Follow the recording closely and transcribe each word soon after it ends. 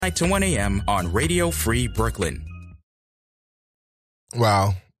to 1 a.m. on Radio Free Brooklyn.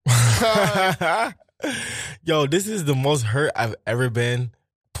 Wow. Yo, this is the most hurt I've ever been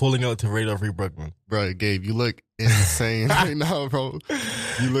pulling up to Radio Free Brooklyn. Bro, Gabe, you look insane right now, bro.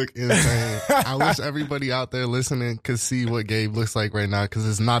 You look insane. I wish everybody out there listening could see what Gabe looks like right now, because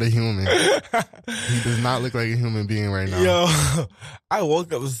it's not a human. He does not look like a human being right now. Yo, I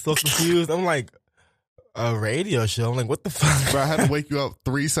woke up so confused. I'm like, a radio show? I'm like, what the fuck? Bro, I had to wake you up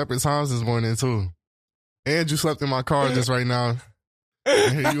 3 separate times this morning, too. And you slept in my car just right now.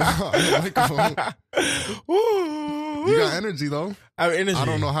 And here you are on the microphone. You got energy, though. I have energy. I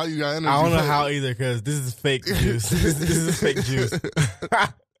don't know how you got energy. I don't know how either, because this is fake juice. this is fake juice.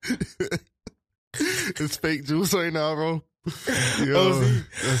 It's fake juice right now, bro. Yo,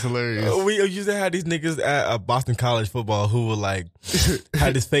 that's hilarious. We used to have these niggas at Boston College football who would like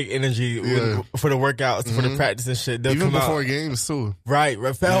had this fake energy for the workouts, for the practice and shit. They'll even come before out. games, too. Right,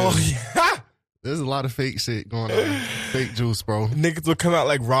 Raphael. Yeah. There's a lot of fake shit going on. Fake juice, bro. Niggas would come out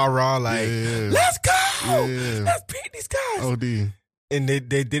like rah-rah, like, let's go! Yeah. Let's beat these guys! OD. And they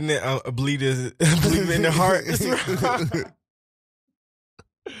didn't believe in their heart.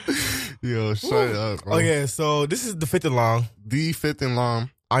 Yo, shut up, bro. Okay, so this is the Fifth and Long. The Fifth and Long.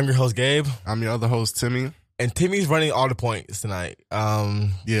 I'm your host, Gabe. I'm your other host, Timmy. And Timmy's running all the points tonight.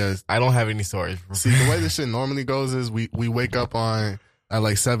 Yes. I don't have any stories. See, the way this shit normally goes is we wake up at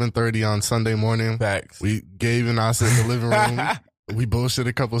like 7:30 on Sunday morning. Facts. Gabe and I sit in the living room. We bullshit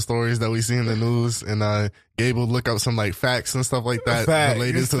a couple stories that we see in the news, and Gabe will look up some like facts and stuff like that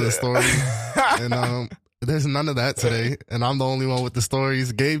related to the story. And there's none of that today, and I'm the only one with the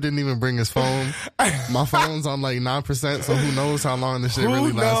stories. Gabe didn't even bring his phone. My phone's on like 9%, so who knows how long this shit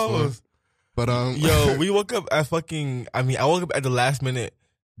really lasts for. But yo, we woke up at I woke up at the last minute.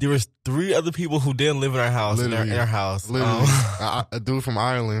 There was 3 other people who didn't live in our house, in our house. Literally. A dude from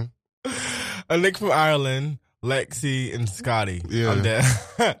Ireland. A Nick from Ireland, Lexi, and Scotty. Yeah. I'm dead.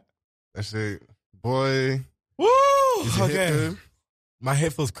 That shit. Boy. Woo! Okay. My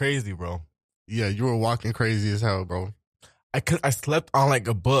hip feels crazy, bro. Yeah, you were walking crazy as hell, bro. I slept on like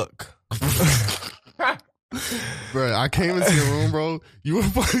a book. Bro, I came into your room, bro. You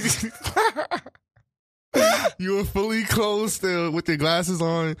were fully clothed still with your glasses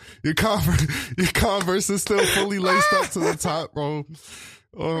on. Your Converse is still fully laced up to the top, bro.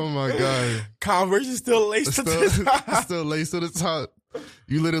 Oh my God. Converse is still laced up to the top. Still laced to the top.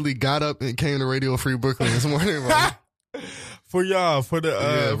 You literally got up and came to Radio Free Brooklyn this morning, bro. For y'all, for the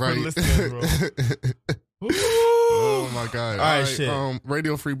listeners, bro. Oh my God. All right, shit.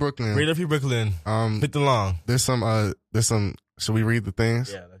 Radio Free Brooklyn. Radio Free Brooklyn. Fifth and Long. There's some, should we read the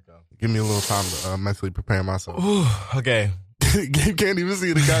things? Yeah, let's go. Give me a little time to mentally prepare myself. Ooh, okay. Gabe can't even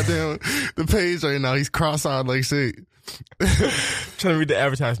see the page right now. He's cross-eyed like shit. Trying to read the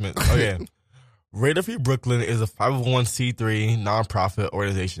advertisement. Okay. Radio Free Brooklyn is a 501c3 nonprofit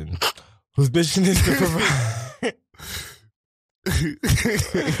organization whose mission is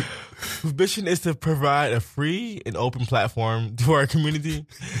to provide a free and open platform to our community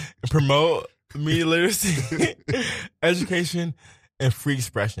and promote media literacy, education, and free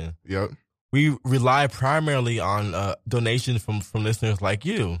expression. Yep. We rely primarily on donations from listeners like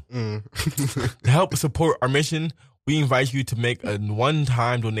you. To help support our mission, we invite you to make a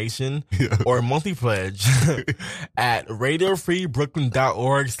one-time donation or a monthly pledge at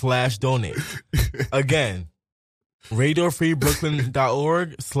radiofreebrooklyn.org/donate. Again,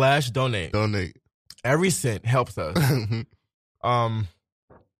 radiofreebrooklyn.org/donate. Donate. Every cent helps us.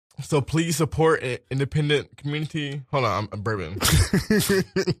 So please support an independent community. Hold on, I'm bourbon.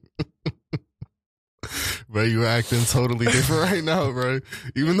 Bro, you're acting totally different right now, bro.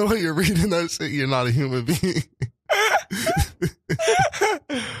 Even though you're reading that shit, you're not a human being.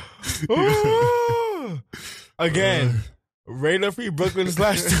 Again,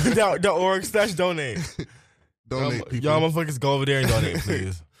 radiofreebrooklyn.org/donate. Donate, people. Y'all motherfuckers go over there and donate,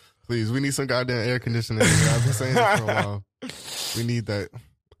 please. Please, we need some goddamn air conditioning. I've been saying this for a while. We need that.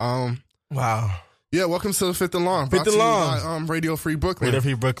 Wow. Yeah, welcome to the Fifth and Long. Fifth and Long. By, Radio Free Brooklyn. Radio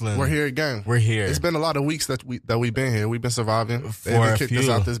Free Brooklyn. We're here again. We're here. It's been a lot of weeks that we've been here. We've been surviving. They For haven't a kicked few. us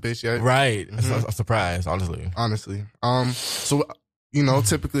out this bitch yet. Right. I'm surprised, honestly. So, you know,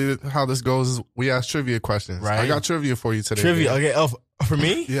 typically how this goes is we ask trivia questions. Right. I got trivia for you today. Trivia. Babe. Okay. Oh, for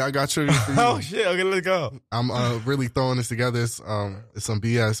me? Yeah, I got trivia for you. Oh, shit. Okay, let's go. I'm really throwing this together. It's some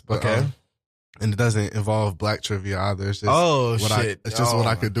BS, but Okay. and it doesn't involve black trivia either. It's just shit. It's just what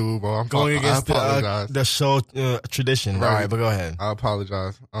I could do, bro. I Against apologize. the show tradition. Right. All right, but go ahead. I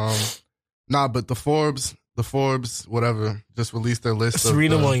apologize. But the Forbes the Forbes, whatever, just released their list.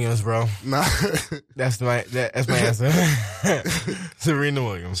 Serena Williams, bro. Nah. That's my answer. Serena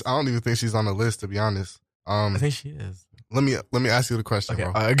Williams. I don't even think she's on the list, to be honest. I think she is. Let me ask you the question,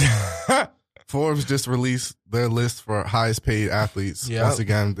 Okay. bro. Forbes just released their list for highest paid athletes once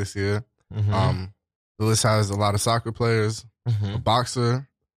again this year. Mm-hmm. The list has a lot of soccer players, a boxer,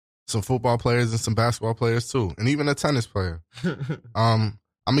 some football players, and some basketball players too, and even a tennis player. I'm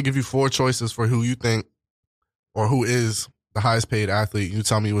gonna give you 4 choices for who you think or who is the highest paid athlete. You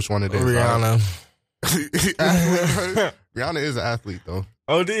tell me which one it is. Rihanna. Rihanna is an athlete though.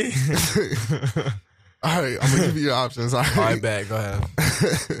 OD. All right, I'm gonna give you your options. All right, bet. Go ahead.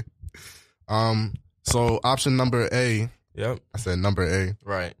 So option number A. Yep. I said number A.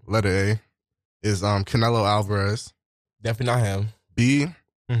 Right. Letter A is Canelo Alvarez. Definitely not him. B.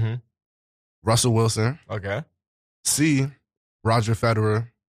 Russell Wilson. Okay. C. Roger Federer.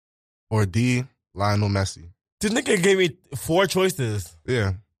 Or D. Lionel Messi. This nigga gave me 4 choices.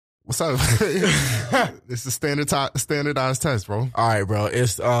 Yeah. What's up? It's a standardized test, bro. All right, bro.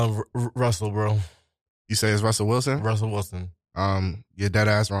 It's Russell, bro. You say it's Russell Wilson? Russell Wilson. You're dead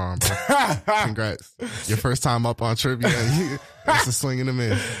ass wrong, bro. Congrats. Your first time up on trivia. That's a swing and a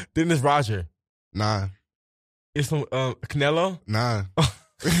miss. Then it's Roger. Nah. It's Canelo? Nah.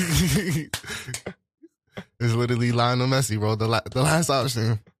 It's literally Lionel Messi, bro. The last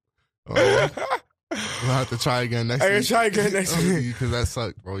option. We'll have to try again next week. Try again next week. Because that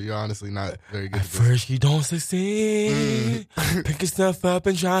sucked, bro. You're honestly not very good at first you don't succeed. Pick yourself up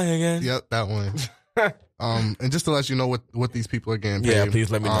and try again. Yep, that one. And just to let you know what these people are getting paid. Yeah,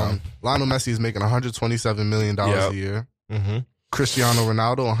 please let me know. Lionel Messi is making $127 million a year. Mm-hmm. Cristiano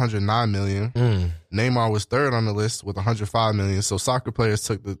Ronaldo, $109 million. Neymar was third on the list with $105 million. So soccer players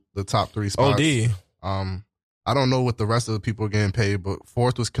took the top 3 spots. OD. I don't know what the rest of the people are getting paid, but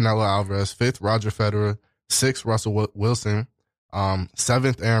 4th was Canelo Alvarez, 5th Roger Federer, 6th Russell Wilson,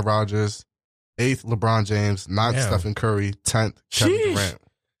 7th Aaron Rodgers, 8th LeBron James, 9th Stephen Curry, 10th Kevin Durant.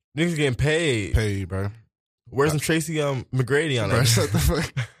 Niggas getting paid. Paid, bro. Where's some Tracy McGrady on bro, that? Shut the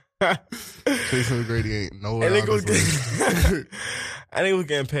fuck. Tracy McGrady ain't nowhere. I think was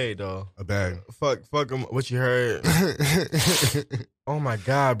getting paid though. A bag. Fuck him. What you heard? Oh my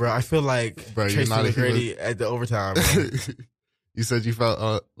god, bro! I feel like bro, Tracy McGrady at the overtime. Bro. You said you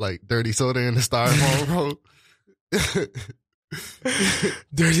felt like dirty soda in the styrofoam, bro.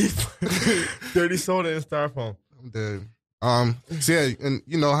 dirty soda in styrofoam. I'm dead. So yeah, and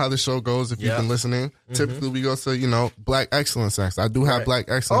you know how the show goes if you've been listening. Mm-hmm. Typically we go to, Black Excellence Acts. I do have Black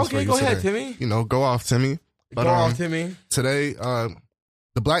Excellence for you go today. ahead, Timmy. Go off, Timmy. But, go off, Timmy. Today,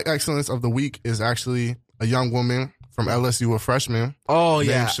 the Black Excellence of the Week is actually a young woman from LSU, a freshman. Oh,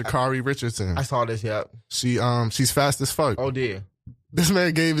 named Sha'Carri Richardson. I saw this, She's fast as fuck. Oh, dear. This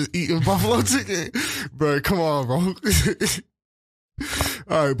man game is eating buffalo chicken. Bro, come on, bro.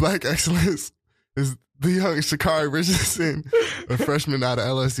 All right, Black Excellence is the young Sha'Carri Richardson, a freshman out of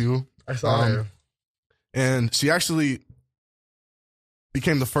LSU. I saw her. And she actually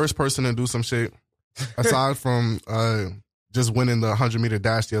became the first person to do some shit aside from just winning the 100-meter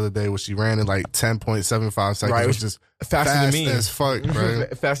dash the other day, which she ran in like 10.75 seconds, which is fast as fuck, bro.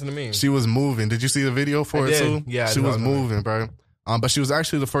 Faster than me. She was moving. Did you see the video for it too? Yeah, she was moving, bro. But she was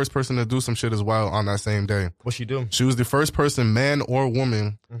actually the first person to do some shit as well on that same day. What'd she do? She was the first person, man or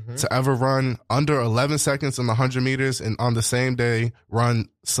woman, to ever run under 11 seconds in the 100 meters and on the same day run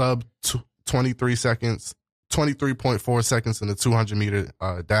sub 23 seconds, 23.4 seconds in the 200-meter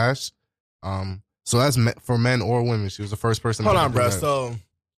dash. So that's for men or women. She was the first person. Hold on, bro. So,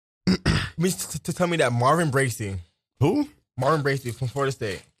 to tell me that Marvin Bracey. Who? Marvin Bracey from Florida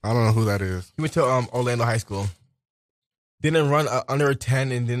State. I don't know who that is. He went to Orlando High School. Didn't run under a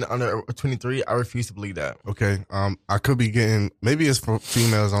 10 and then under a 23. I refuse to believe that. Okay. I could be getting, maybe it's for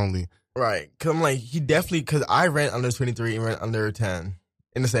females only. Right. Cause I'm like, he definitely, cause I ran under 23 and ran under a 10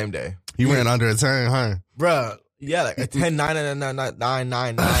 in the same day. You ran under a 10, huh? Bruh. Yeah, like a 10, 9.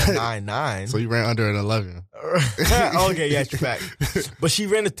 So you ran under an 11. Okay, yeah, true fact. But she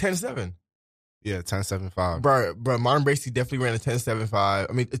ran a 10.7. Yeah, 10.75. Bro, Martin Bracey definitely ran a 10.75.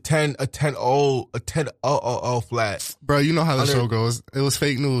 I mean, a 10.0 flat. Bro, you know how the show goes. It was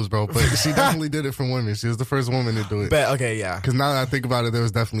fake news, bro, but she definitely did it for women. She was the first woman to do it. But, okay, yeah. Because now that I think about it, there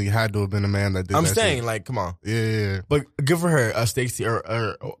was definitely had to have been a man that did I'm that saying, shit. like, come on. Yeah. But good for her, Stacey,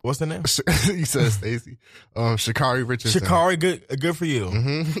 or what's the name? You said Stacey. Sha'Carri Richardson. Sha'Carri, good for you.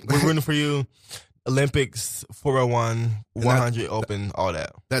 Mm-hmm. We're rooting for you. Olympics, 401, 100 open, all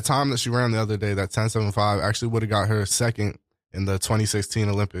that. That time that she ran the other day, that 10.75, actually would have got her second in the 2016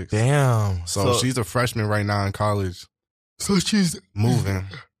 Olympics. Damn. So she's a freshman right now in college. So she's moving.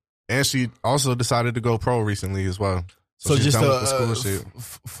 And she also decided to go pro recently as well. So she's just done with the school shit.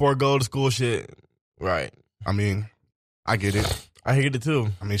 Forego the school shit. Right. I mean, I get it. I get it too.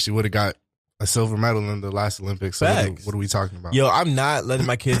 I mean, she would have got a silver medal in the last Olympics. So what are we talking about? Yo, I'm not letting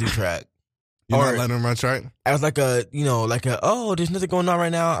my kids do track. You're not letting them run track? As like a, oh, there's nothing going on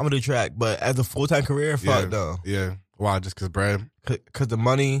right now, I'm going to do track. But as a full-time career, fuck no. Yeah. Why? Just because bread? Because the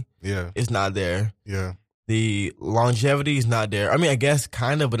money is not there. Yeah. The longevity is not there. I mean, I guess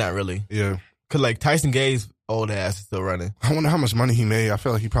kind of, but not really. Yeah. Because like Tyson Gay's old ass is still running. I wonder how much money he made. I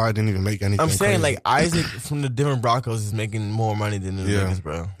feel like he probably didn't even make anything. I'm saying crazy. like Isaac from the Denver Broncos is making more money than the niggas,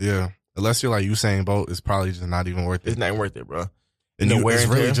 bro. Yeah. Unless you're like Usain Bolt, it's probably just not even worth it. It's not worth it, bro. And it's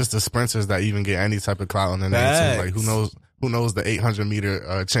really just the sprinters that even get any type of clout on their name. So like who knows the 800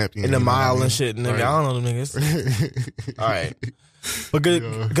 meter champion in the mile and shit, nigga. Right. I don't know them niggas. All right. But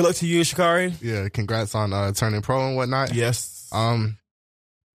good luck to you, Sha'Carri. Yeah, congrats on turning pro and whatnot. Yes.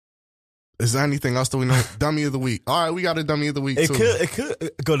 Is there anything else that we know? Dummy of the week. All right, we got a dummy of the week too. It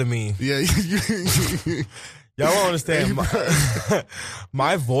could go to me. Yeah. Y'all won't understand.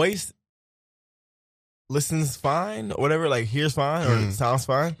 My voice listens fine, or whatever, like hears fine, or sounds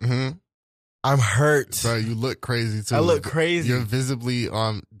fine. Mm-hmm. I'm hurt. Bro, you look crazy too. I look crazy. You're visibly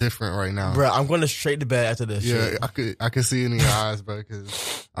different right now. Bro, I'm going to straight to bed after this shit. I could see it in your eyes, bro,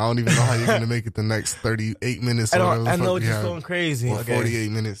 because I don't even know how you're going to make it the next 38 minutes. I know you're feeling crazy. Or 48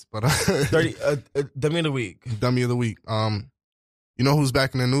 minutes, but 30 dummy of the week. Dummy of the week. You know who's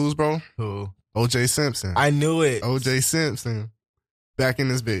back in the news, bro? Who? O.J. Simpson. I knew it. O.J. Simpson. Back in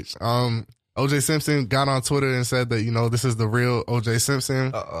this bitch. O.J. Simpson got on Twitter and said that, this is the real O.J.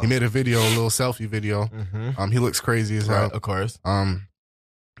 Simpson. He made a video, a little selfie video. Mm-hmm. He looks crazy as hell. Right, of course. And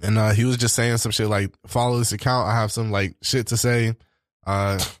he was just saying some shit like, follow this account. I have some like shit to say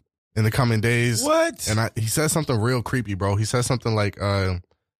in the coming days. What? And he said something real creepy, bro. He said something like,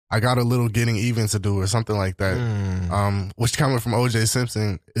 I got a little getting even to do or something like that. Which coming from O.J.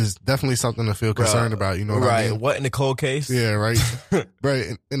 Simpson is definitely something to feel concerned about. You know what I mean? What in the cold case? Yeah, right.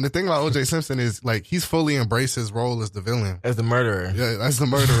 Right. And the thing about O.J. Simpson is like he's fully embraced his role as the villain. As the murderer. Yeah, as the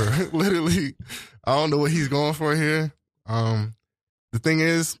murderer. Literally. I don't know what he's going for here. The thing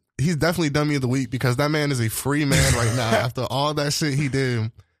is, he's definitely dummy of the week because that man is a free man right now after all that shit he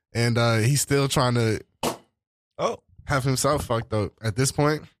did. And he's still trying to have himself fucked up at this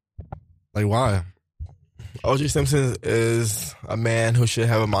point. Like, why? O.J. Simpson is a man who should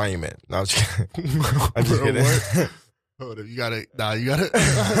have a monument. No, I'm just kidding. I'm just kidding. Hold up, you got it.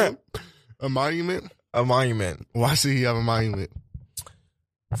 A monument? A monument. Why should he have a monument?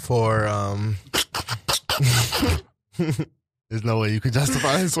 For, There's no way you could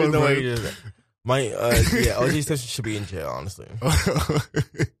justify his one. No way. O.J. Simpson should be in jail, honestly.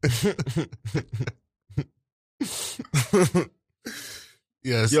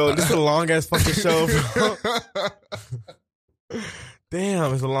 Yes. Yo, this is a long ass fucking show, bro.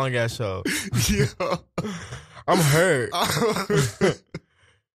 Damn, it's a long ass show. Yo. I'm hurt.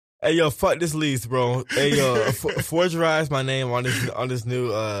 Hey, yo, fuck this lease, bro. Hey, yo, forgerize my name on this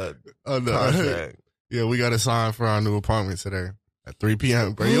new contract. Yeah, we got to sign for our new apartment today at 3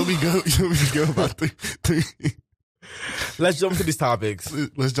 p.m. Bro, you'll be good. You'll be good about 3. Let's jump into these topics.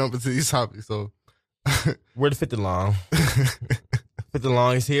 Let's jump into these topics. So, where the 50 long? 50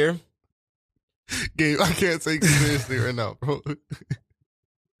 long is here. Gabe, I can't take you seriously right now, bro.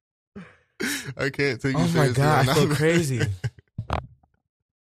 I can't take you seriously. Oh my God, I feel crazy.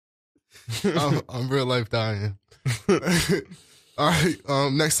 I'm real life dying. All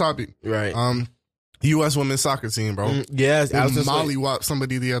right, next topic. Right. U.S. women's soccer team, bro. Yes, I was just mollywopped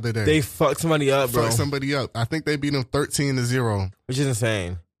somebody the other day. They fucked somebody up, bro. Fucked somebody up. I think they beat them 13-0, which is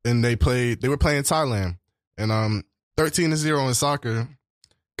insane. And they were playing Thailand, and 13-0 in soccer,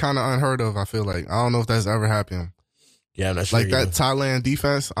 kind of unheard of. I feel like I don't know if that's ever happened. Yeah, I'm not sure. Like that Thailand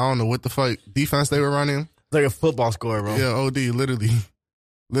defense, I don't know what the fuck defense they were running. It's like a football score, bro. Yeah, OD, literally.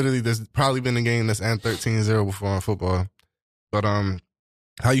 There's probably been a game that's ended 13-0 before in football. But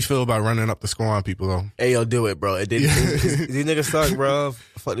how you feel about running up the score on people though? Hey, yo, do it, bro. These niggas suck, bro.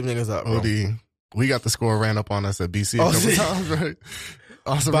 Fuck these niggas up, bro. OD, we got the score ran up on us at BC a couple times, right?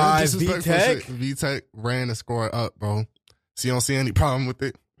 Also, by VTech? VTech ran the score up, bro. So you don't see any problem with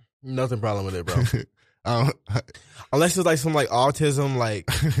it? Nothing problem with it, bro. Unless it's like some like autism, like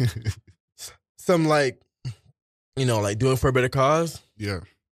some like, like do it for a better cause. Yeah.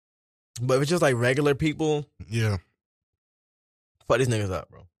 But if it's just like regular people, yeah. Fuck these niggas up,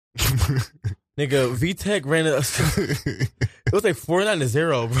 bro. Nigga, VTech ran it was like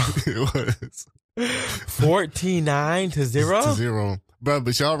 49-0, bro. It was 14-9 to 0? To 0. Bro,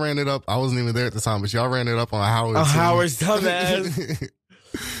 but y'all ran it up. I wasn't even there at the time, but y'all ran it up on Howard. On Howard's dumbass.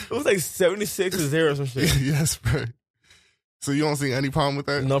 It was like 76-0 or some shit. Yes, bro. So you don't see any problem with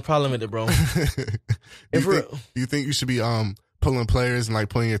that? No problem with it, bro. Do you think you should be pulling players and like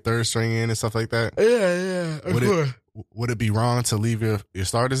putting your third string in and stuff like that? Yeah. Would it be wrong to leave your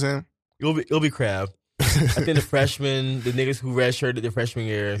starters in? It'll be crap. I think the freshmen, the niggas who redshirted their freshman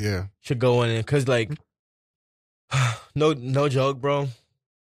year, should go in because like, no joke, bro.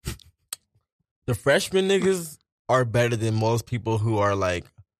 The freshman niggas are better than most people who are like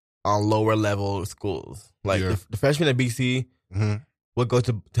on lower level schools. Like the freshmen at BC would go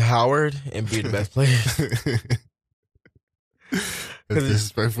to Howard and be the best players. That's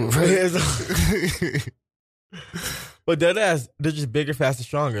disrespectful, right? But they're just bigger, faster,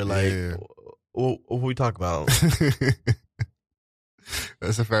 stronger. Like, what we talk about?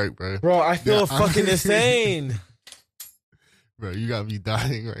 That's a fact, bro. Bro, I feel fucking insane. Bro, you got me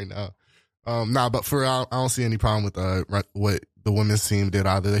dying right now. But for real, I don't see any problem with what the women's team did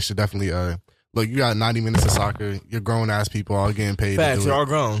either. They should definitely look. You got 90 minutes of soccer. You're grown ass people all getting paid. Facts, you're all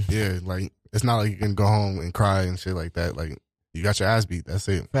grown. Yeah, like it's not like you can go home and cry and shit like that. Like you got your ass beat. That's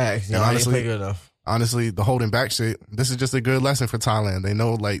it. Facts. And honestly, good enough. Honestly, the holding back shit. This is just a good lesson for Thailand. They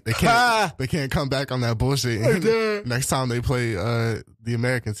know like they can't come back on that bullshit. Next time they play the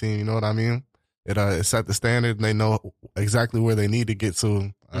American team, you know what I mean? It set the standard, and they know exactly where they need to get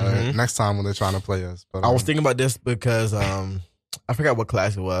to next time when they're trying to play us. But, I was thinking about this because I forgot what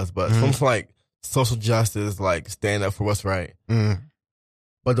class it was, but something like social justice, like stand up for what's right.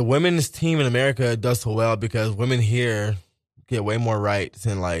 But the women's team in America does so well because women here get way more rights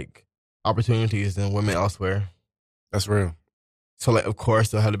and like opportunities than women elsewhere. That's real. So like, of course,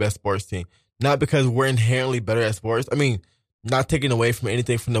 they'll have the best sports team. Not because we're inherently better at sports. I mean, not taking away from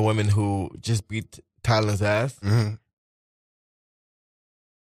anything from the women who just beat Thailand's ass.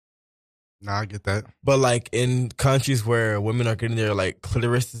 Nah, I get that. But like in countries where women are getting their like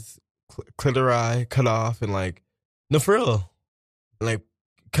clitori cut off and like, no, for real. Like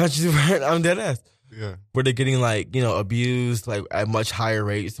countries where I'm dead ass. Yeah. Where they're getting like, you know, abused like at much higher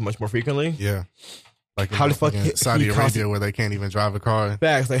rates and much more frequently. Yeah. Like how the fuck Saudi Arabia where they can't even drive a car.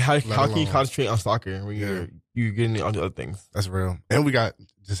 Facts. Like how can you concentrate on soccer when you're getting on the other things? That's real. And we got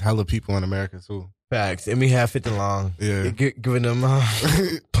just hella people in America too. Facts. And we have 50 long. Yeah. Giving them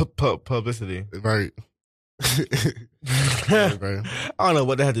publicity. Right. I don't know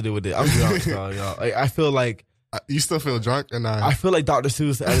what that had to do with it. I'm drunk, y'all. Like, I feel like you still feel drunk or not? I feel like Dr.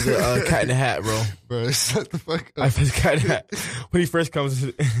 Seuss as a Cat in the Hat, bro. Bro, shut the fuck up. I feel like Cat in the Hat when he first comes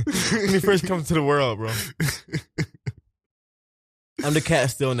to the world, bro. I'm the cat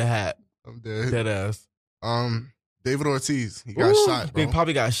still in the hat. I'm dead. Dead ass. David Ortiz, he got shot, bro. Big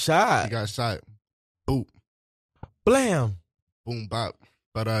Papi got shot. He got shot. Boop. Blam. Boom bop.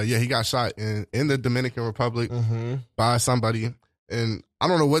 But he got shot in the Dominican Republic by somebody. And I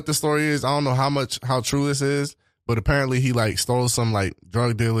don't know what the story is. I don't know how true this is, but apparently he like stole some like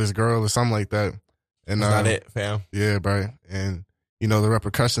drug dealer's girl or something like that. And that's not it, fam. Yeah, bro. And you know the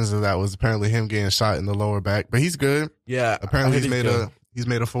repercussions of that was apparently him getting shot in the lower back, but he's good. Yeah, apparently he's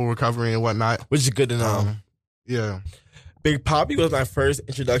made a full recovery and whatnot, which is good to know. Yeah, Big Papi was my first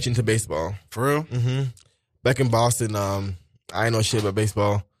introduction to baseball. For real? Back in Boston, I ain't know shit about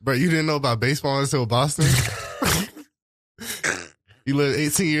baseball. Bro, you didn't know about baseball until Boston? You lived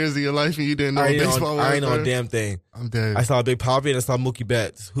 18 years of your life and you didn't know baseball was? I ain't know a damn thing. I'm dead. I saw Big Papi and I saw Mookie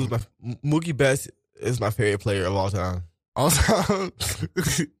Betts. Mookie Betts is my favorite player of all time. Also,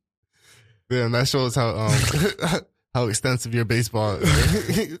 damn, that shows how extensive your baseball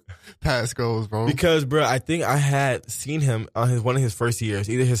past goes, bro. Because, bro, I think I had seen him on one of his first years,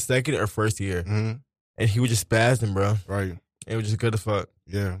 either his second or first year, and he was just spazzing, bro. Right. It was just good as fuck.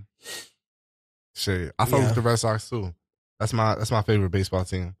 Yeah. Shit, I fuck with the Red Sox too. That's my favorite baseball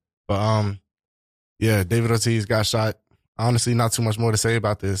team. But David Ortiz got shot. Honestly, not too much more to say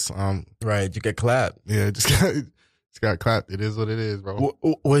about this. Right, you get clapped. Yeah, just got clapped. It is what it is, bro.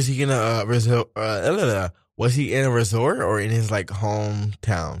 Was he in a resort? Was he in a resort or in his like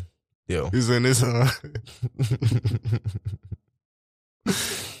hometown? He's in his.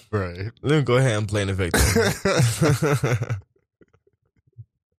 Right. Let me go ahead and play the victim.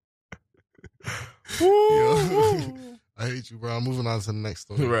 Yo, I hate you, bro. I'm moving on to the next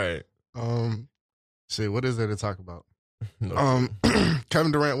story. Right. Shit, what is there to talk about? No.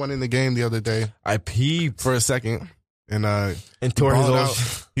 Kevin Durant went in the game the other day. I peeped for a second and tore his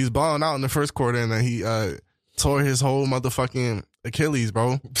out. He's balling out in the first quarter and then he tore his whole motherfucking Achilles,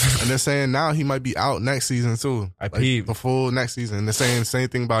 bro. And they're saying now he might be out next season too. I peeped. The full next season. And they're saying same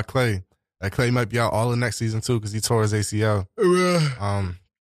thing about Klay. That Klay might be out all of next season too because he tore his ACL.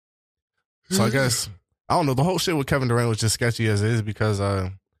 So I guess I don't know. The whole shit with Kevin Durant was just sketchy as it is because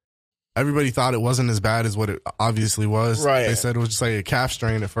everybody thought it wasn't as bad as what it obviously was. Right. They said it was just like a calf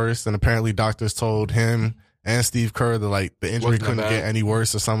strain at first, and apparently doctors told him and Steve Kerr that like the injury couldn't get any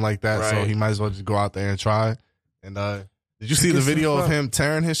worse or something like that. Right. So he might as well just go out there and try. And did you see the video of him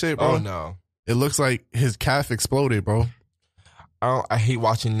tearing his shit, bro? Oh no. It looks like his calf exploded, bro. I hate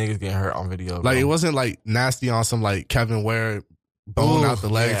watching niggas getting hurt on video. Like, bro. It wasn't like nasty on some like Kevin Ware bone out the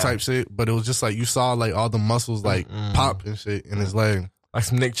leg type shit, but it was just like you saw like all the muscles like pop and shit in his leg. Like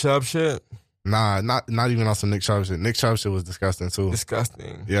some Nick Chubb shit? Nah, not even on some Nick Chubb shit. Nick Chubb shit was disgusting too.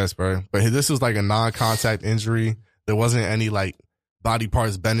 Disgusting. Yes, bro. But this was like a non-contact injury. There wasn't any like body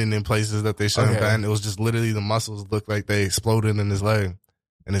parts bending in places that they shouldn't bend. It was just literally the muscles looked like they exploded in his leg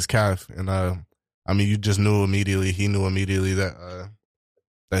and his calf. And I mean, you just knew immediately. He knew immediately that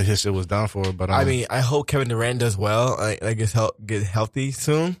his shit was done for. But I mean, I hope Kevin Durant does well. I guess get healthy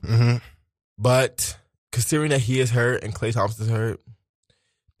soon. Mm-hmm. But considering that he is hurt and Klay Thompson is hurt,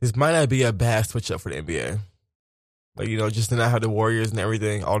 this might not be a bad switch up for the NBA. Like, you know, just to not have the Warriors and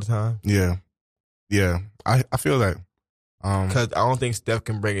everything all the time. Yeah. Yeah. I feel that. Because I don't think Steph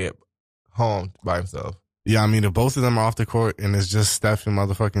can bring it home by himself. Yeah, I mean, if both of them are off the court and it's just Steph and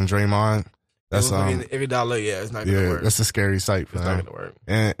motherfucking Draymond, that's every dollar, it's not gonna work. That's a scary sight for them. It's not gonna work.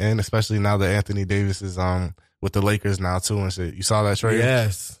 And especially now that Anthony Davis is with the Lakers now too and shit. You saw that trade?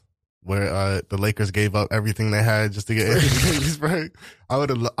 Yes. Where the Lakers gave up everything they had just to get Anthony Davis, bro. I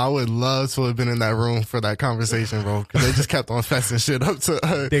would love to have been in that room for that conversation, bro. Because they just kept on fessing shit up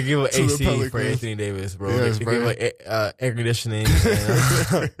to they give up AC for Anthony Davis, bro. Yes, they bro. give up air conditioning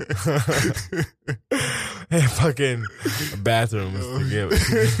and fucking bathrooms to give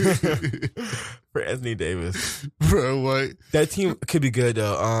for Anthony Davis, bro. What? That team could be good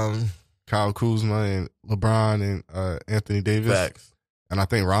though. Kyle Kuzma and LeBron and Anthony Davis. Facts. And I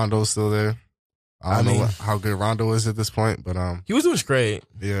think Rondo's still there. I don't know how good Rondo is at this point, but he was doing great.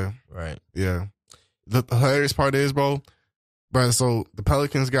 Yeah, right. Yeah. The hilarious part is, bro. So the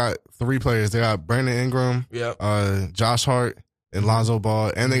Pelicans got 3 players. They got Brandon Ingram, Josh Hart, and Lonzo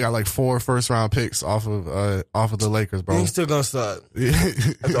Ball, and they got like 4 first-round picks off of the Lakers, bro. They still gonna suck.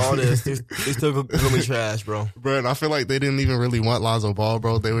 After all this, they still gonna be trash, bro. Bro, and I feel like they didn't even really want Lonzo Ball,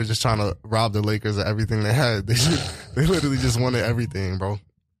 bro. They were just trying to rob the Lakers of everything they had. They literally just wanted everything, bro.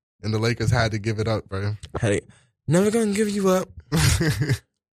 And the Lakers had to give it up, bro. Hey, never gonna give you up.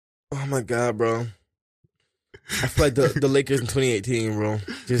 Oh my God, bro. I feel like the Lakers in 2018, bro.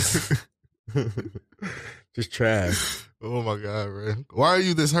 Just trash. Oh my God, bro. Why are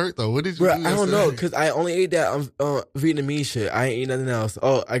you this hurt though? What did you bro, do? I don't know, because I only ate that Vietnamese shit. I ain't eat nothing else.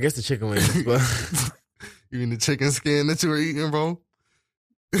 Oh, I guess the chicken wings. But you mean the chicken skin that you were eating, bro?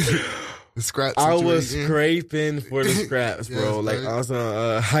 The scraps. I was scraping for the scraps, bro. Yes, like I was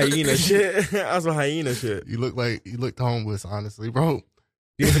on hyena shit. I was on hyena shit. You looked homeless, honestly, bro. Do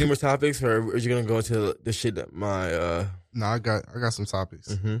you have any more topics, or are you gonna go into the shit that my? No, I got some topics.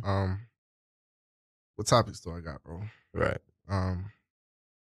 Mm-hmm. What topics do I got, bro? Right.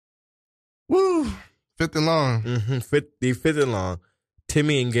 Woo! Fifth and long. Mm-hmm. Fifth and long.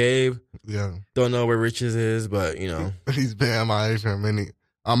 Timmy and Gabe. Yeah. Don't know where Riches is, but you know he's been MIA for a minute.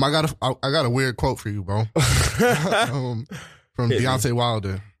 I got a weird quote for you, bro. From Deontay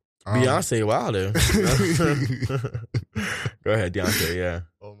Wilder. Beyonce Wilder. Go ahead, Deontay. Yeah.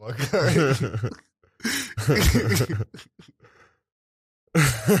 Oh my God.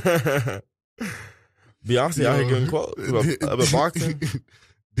 Beyonce out here giving quotes about boxing.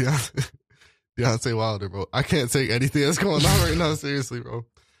 Deontay Wilder, bro. I can't take anything that's going on right now. Seriously, bro.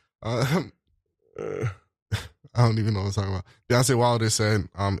 I don't even know what I'm talking about. Deontay Wilder said,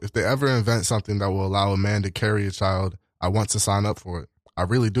 if they ever invent something that will allow a man to carry a child, I want to sign up for it. I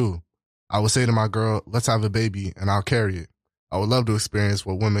really do. I would say to my girl, let's have a baby and I'll carry it. I would love to experience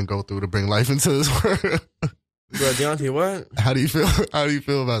what women go through to bring life into this world. Bro, Deontay, what? How do you feel? How do you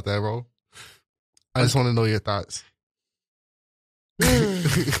feel about that, bro? I just want to know your thoughts.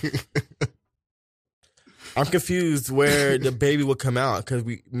 I'm confused where the baby would come out because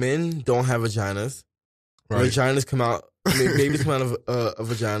men don't have vaginas. Right. Vaginas come out. I mean, babies come out of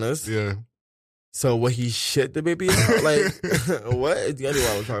vaginas. Yeah. So what, he shit the baby out? Like, what is the other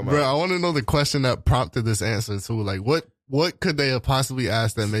one we're talking about? Bro, I want to know the question that prompted this answer too. Like, what could they have possibly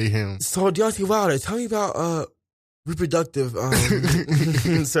asked that made him? So Deontay Wilder, tell me about reproductive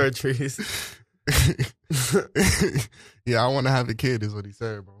surgeries. Yeah, I want to have a kid is what he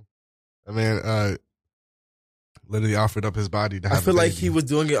said, bro. I mean, literally offered up his body to have I feel like he was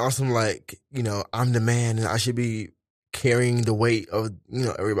doing it on some like, you know, I'm the man and I should be carrying the weight of, you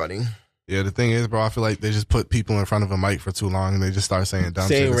know, everybody. Yeah, the thing is, bro, I feel like they just put people in front of a mic for too long and they just start saying dumb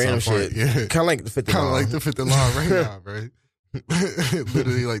shit. Saying random shit. Yeah. Kind of like the Fifth and Long. Kind of like the Fifth and Long right now, bro.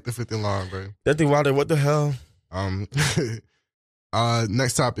 Literally like the 5th in line, bro. That thing Wilder, what the hell?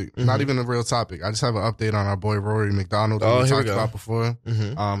 Next topic. Not even a real topic. I just have an update on our boy Rory McDonald that we talked about before.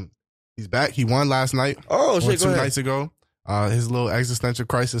 He's back. He won last night. Oh, shit, two nights ago. His little existential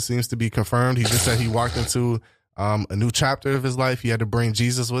crisis seems to be confirmed. He just said he walked into a new chapter of his life. He had to bring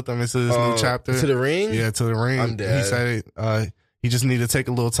Jesus with him into this new chapter. To the ring? Yeah, to the ring. I'm dead. He said he just needed to take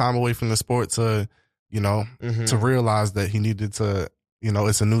a little time away from the sport to, to realize that he needed to,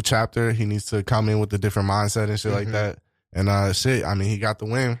 it's a new chapter. He needs to come in with a different mindset and shit like that. And he got the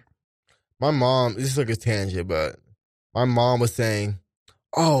win. My mom, this is like a tangent, but my mom was saying,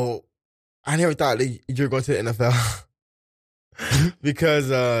 "Oh, I never thought that you were going to the NFL."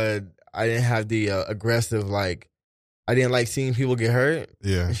 Because I didn't have the aggressive, like, I didn't like seeing people get hurt.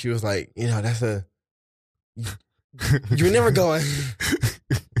 Yeah. And she was like, that's you're never going.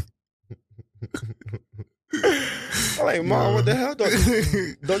 I'm like, Mom, what the hell?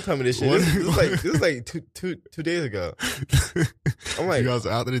 Don't tell me this shit. This is like two days ago. I'm like, you guys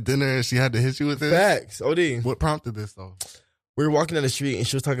were out at the dinner and she had to hit you with it? Facts, OD. What prompted this, though? We were walking down the street and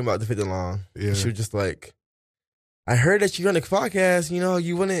she was talking about the 5th and long. Yeah. She was just like, I heard that you're on the podcast, you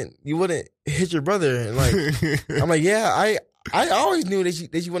wouldn't hit your brother. And like, I'm like, yeah, I always knew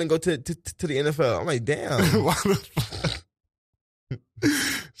that you wouldn't go to the NFL. I'm like, damn. Why the fuck?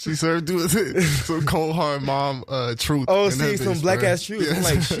 She served you with some cold hard mom truth. Oh, see, some black ass truth. Yeah. I'm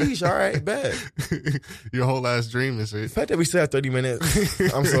like, sheesh, all right, bet. Your whole ass dream and shit. The fact that we still have 30 minutes,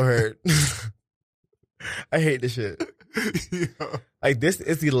 I'm so hurt. I hate this shit. Yeah. Like, this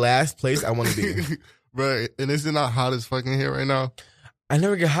is the last place I want to be. Right, and is it not hot as fucking here right now? I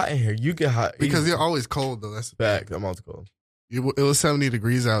never get hot in here. You get hot. Because you're always cold, though. That's fact. I'm always cold. It was 70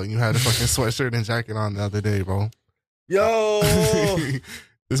 degrees out, and you had a fucking sweatshirt and jacket on the other day, bro. Yo!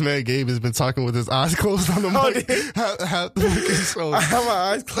 This man Gabe has been talking with his eyes closed on the mic. Half the fucking show. I have my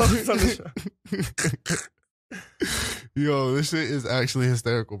eyes closed on the show. Yo, this shit is actually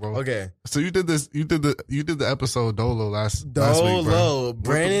hysterical, bro. Okay. So you did the episode Dolo last week, bro.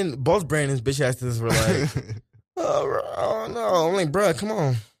 Brandon, both Brandon's bitch asses were like, oh no. I'm like, bro, come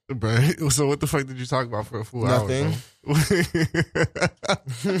on. Bro, so what the fuck did you talk about for a full hour? Nothing.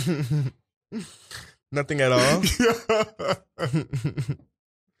 Nothing at all.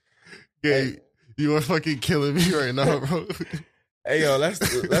 Yeah, you are fucking killing me right now, bro. Hey yo, let's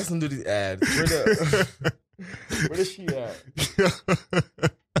do these ads. Where the she at?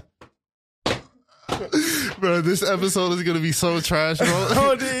 Bro, this episode is gonna be so trash, bro.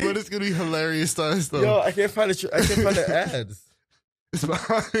 Oh, but it's gonna be hilarious times, though. Yo, I can't find the ads. It's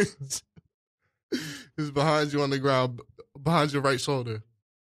behind you on the ground, behind your right shoulder.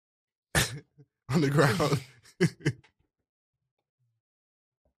 On the ground.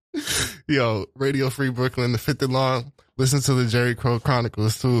 Yo, Radio Free Brooklyn, the 5th and long. Listen to the Jerry Crow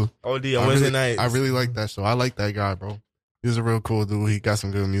Chronicles too. OD on Wednesday night. I really like that show. I like that guy, bro. He's a real cool dude. He got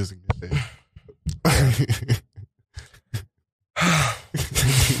some good music and shit.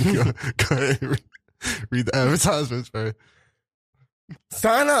 Go ahead, read the advertisements, bro.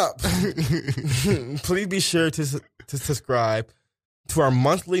 Sign up. Please be sure to subscribe to our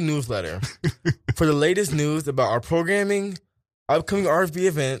monthly newsletter for the latest news about our programming, upcoming RFB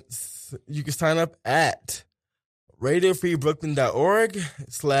events. You can sign up at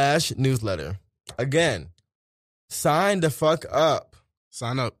radiofreebrooklyn.org/newsletter. Again, sign the fuck up.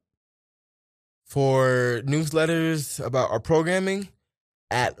 Sign up for newsletters about our programming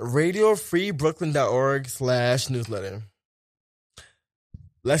at radiofreebrooklyn.org/newsletter.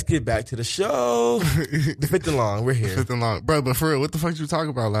 Let's get back to the show. The 5th and long, we're here. 5th and long. Bro, but for real, what the fuck did you talk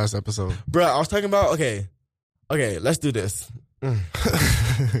about last episode? Bro, I was talking about, okay, let's do this. You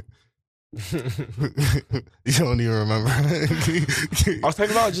don't even remember. I was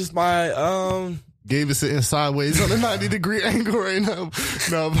talking about just my Gabe is sitting sideways on a 90-degree angle right now.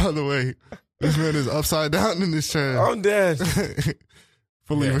 No, by the way, this man is upside down in this chair. I'm dead.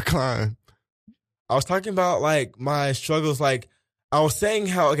 Fully reclined. I was talking about like my struggles. Like I was saying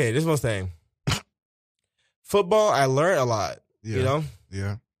how, okay, this is what I'm saying. Football, I learned a lot. Yeah. You know?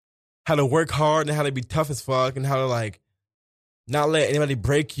 Yeah. How to work hard and how to be tough as fuck and how to like not let anybody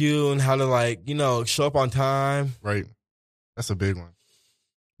break you and how to like, show up on time. Right. That's a big one.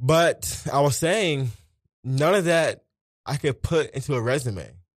 But I was saying none of that I could put into a resume.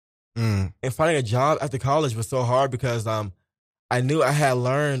 And finding a job after college was so hard because I knew I had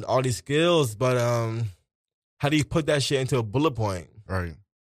learned all these skills, but how do you put that shit into a bullet point? Right.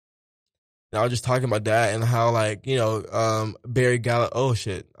 And I was just talking about that and how like, Barry Gallup, oh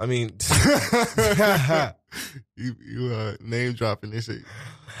shit. I mean you name dropping this shit.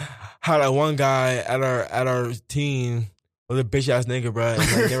 How that one guy at our team was a bitch ass nigga, bro. And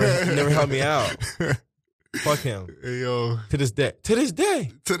like, never helped me out. Fuck him. Hey, yo. To this day.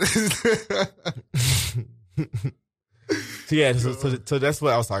 So yeah, so that's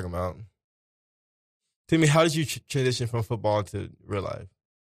what I was talking about. Timmy, how did you transition from football to real life?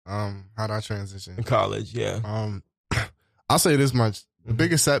 How did I transition? In college, yeah. I'll say this much. The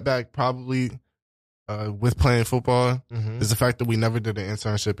biggest setback probably with playing football is the fact that we never did an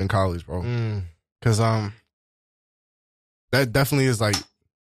internship in college, bro. Because that definitely is like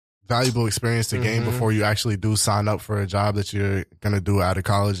valuable experience to gain before you actually do sign up for a job that you're going to do out of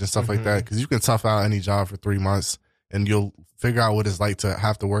college and stuff like that. Because you can tough out any job for 3 months and you'll figure out what it's like to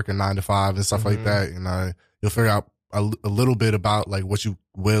have to work a 9 to 5 and stuff like that. And you'll figure out a little bit about like what you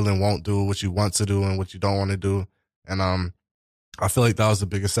will and won't do, what you want to do and what you don't want to do. And I feel like that was the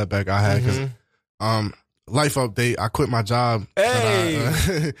biggest setback I had because life update, I quit my job.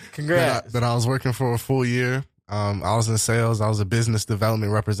 Hey, congrats. that I was working for a full year. I was in sales. I was a business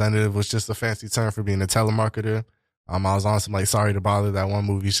development representative, which is just a fancy term for being a telemarketer. I was on some like Sorry to Bother, that one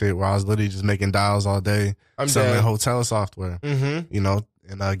movie shit where I was literally just making dials all day, selling hotel software, you know,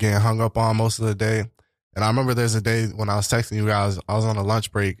 and getting hung up on most of the day. And I remember there's a day when I was texting you guys, I was on a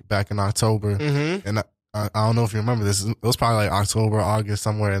lunch break back in October, and I don't know if you remember this. It was probably like October, August,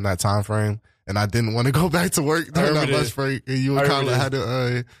 somewhere in that time frame. And I didn't want to go back to work during that lunch break. And you and Kyla had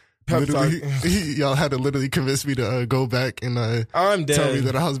to y'all had to literally convince me to go back and tell me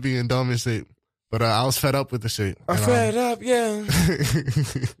that I was being dumb and shit. But I was fed up with the shit. I'm fed up, yeah.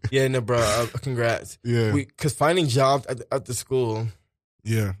 Yeah, no, bro. Congrats. Yeah. Because finding jobs at the school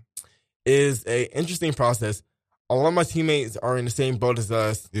is a interesting process. A lot of my teammates are in the same boat as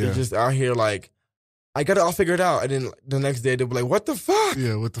us. Yeah. They're just out here like, I got it all figured out. And then the next day they'll be like, what the fuck?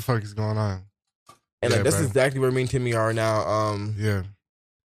 Yeah, what the fuck is going on? And like, that's exactly where me and Timmy are now.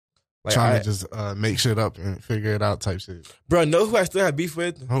 Like trying to just make shit up and figure it out type shit. Bro, know who I still have beef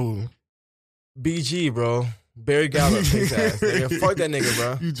with? Who? BG, bro. Barry Gallup, his ass. Nigga, fuck that nigga,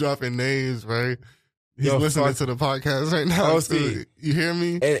 bro. You dropping names, right? He's listening to the podcast right now. You hear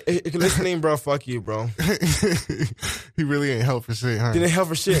me? And if you're listening, bro, fuck you, bro. He really ain't help for shit, huh? Didn't help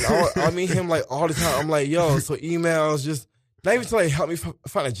for shit. I meet him like all the time. I'm like, yo, so emails, just not even to like help me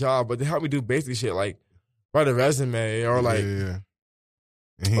find a job, but they help me do basic shit like write a resume or like. Yeah.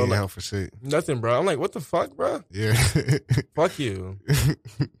 And he ain't like, help for shit. Nothing, bro. I'm like, what the fuck, bro? Yeah. Fuck you.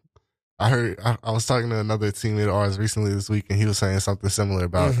 I was talking to another teammate of ours recently this week, and he was saying something similar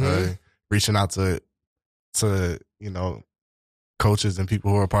about reaching out to you know, coaches and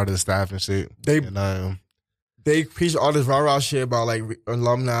people who are part of the staff and shit. They preach all this rah-rah shit about like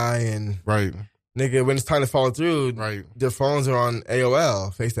alumni and nigga, when it's time to follow through, their phones are on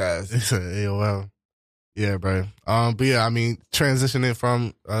AOL, face ass. It's an AOL. Yeah, bro. But yeah, I mean, transitioning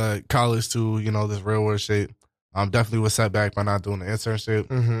from college to, you know, this real world shit, definitely was set back by not doing the internship.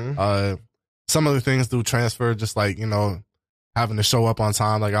 Some other things do transfer, just like, you know, having to show up on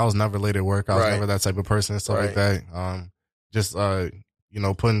time. Like, I was never late at work. I was never that type of person and stuff like that. Just, you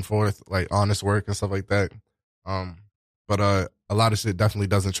know, putting forth like honest work and stuff like that. But a lot of shit definitely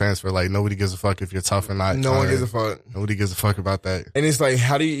doesn't transfer. Like, nobody gives a fuck if you're tough or not. No one gives a fuck. Nobody gives a fuck about that. And it's like,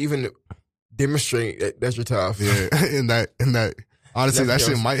 how do you even demonstrate that you're tough? Yeah, in that. Honestly, that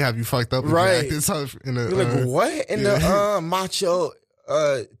shit might have you fucked up. Right. If you're tough in you're like, what? In the macho,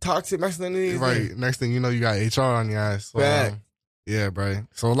 toxic masculinity? Right. Next thing you know, you got HR on your ass. So, yeah, bro.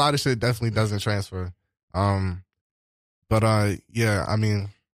 So a lot of shit definitely doesn't transfer. But yeah, I mean,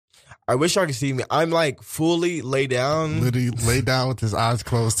 I wish y'all could see me. I'm like fully laid down. Literally laid down with his eyes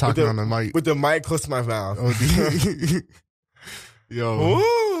closed, talking on the mic. With the mic close to my mouth. Yo.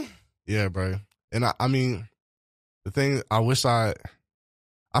 Ooh. Yeah, bro. And I mean, the thing, I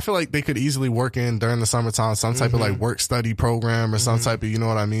feel like they could easily work in during the summertime some type of like work study program or some type of, you know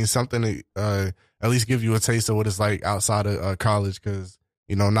what I mean? Something to at least give you a taste of what it's like outside of college, because,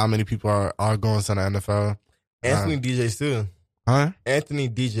 you know, not many people are going to the NFL. Anthony DJs too. Huh? Anthony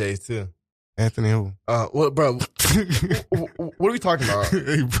DJs too. Anthony who? What, bro? What are we talking about?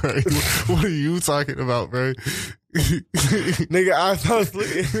 Hey, bro. What are you talking about, bro? Nigga, I fell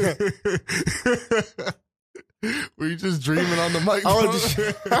asleep. Were you just dreaming on the mic?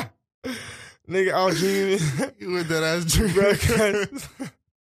 Nigga, I was dreaming. You with that ass dream?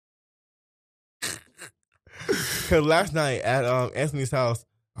 Cause last night at Anthony's house,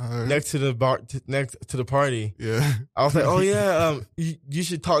 next to the bar, next to the party, I was like, oh yeah, you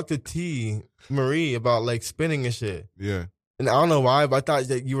should talk to T Marie about like spinning and shit. Yeah, and I don't know why, but I thought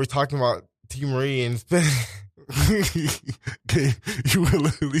that you were talking about T Marie and spinning. You were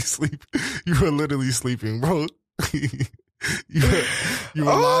literally sleeping, bro. You were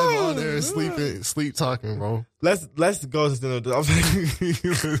live on there sleep talking, bro. Let's go to the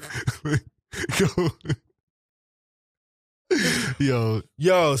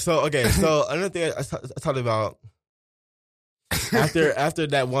Yo, so another thing I talked about after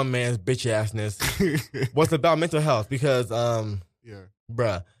that one man's bitch assness was about mental health because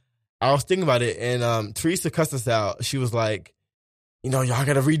bruh, I was thinking about it and Teresa cussed us out. She was like, y'all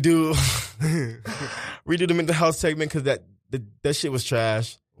gotta redo the mental health segment because that shit was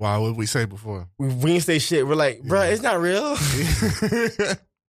trash. Wow, what did we say before? We didn't say shit. We're like, bruh, it's not real.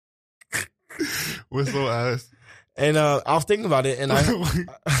 We're so ass. And I was thinking about it, and I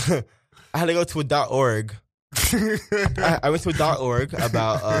had to go to a .org. I went to a .org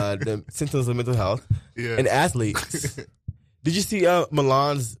about the symptoms of mental health and athletes. Did you see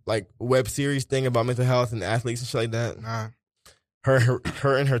Milan's like web series thing about mental health and athletes and shit like that? Nah. Her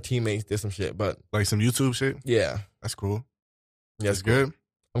and her teammates did some shit, but like some YouTube shit. Yeah, that's cool. Yeah, it's good.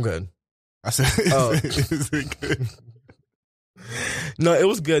 I'm good. I said, is it good? No, it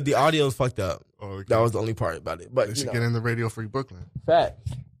was good. The audio was fucked up. Oh, okay. That was the only part about it. But they should get in the Radio Free Brooklyn.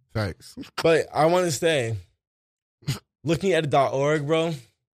 Facts. But I want to say, looking at the .org, bro.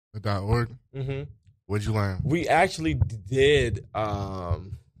 The .org? Mm-hmm. What'd you learn? We actually did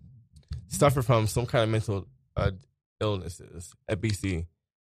suffer from some kind of mental illnesses at BC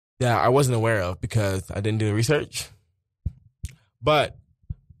that I wasn't aware of because I didn't do the research. But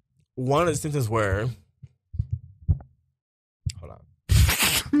one of the symptoms were... Hold on.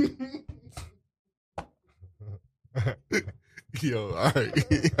 Yo, all right.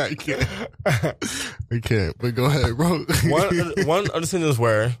 I can't. But go ahead, bro. One of the symptoms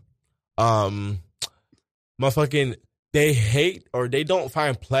were... motherfucking, they hate or they don't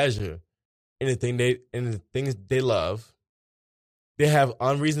find pleasure in the things they love. They have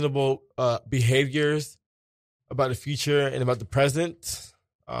unreasonable behaviors about the future and about the present.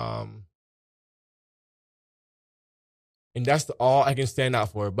 And that's all I can stand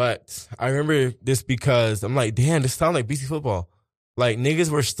out for. But I remember this because I'm like, damn, this sounds like BC football. Like niggas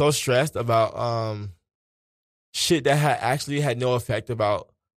were so stressed about shit that had no effect about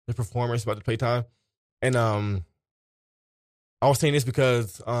the performance, about the playtime. And I was saying this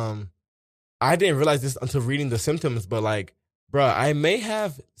because I didn't realize this until reading the symptoms, but like, bruh, I may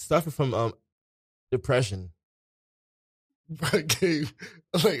have suffered from depression. Okay,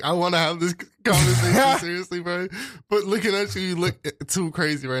 like I want to have this conversation seriously, bro. But looking at you look too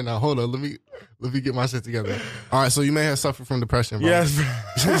crazy right now. Hold on, let me get my shit together. All right, so you may have suffered from depression, bro. Yes,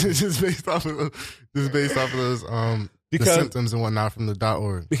 just based off of those the symptoms and whatnot from the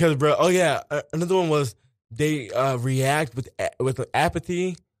 .org. Because, bro, another one was they react with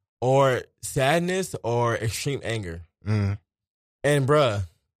apathy or sadness or extreme anger. Mm. And, bruh,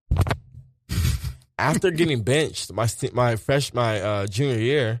 after getting benched my junior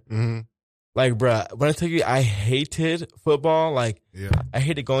year, mm-hmm. like, bruh, when I tell you I hated football, like, I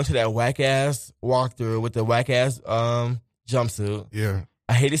hated going to that whack ass walkthrough with the whack ass jumpsuit. Yeah,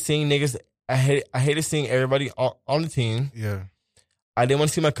 I hated seeing niggas. I hated seeing everybody on the team. Yeah, I didn't want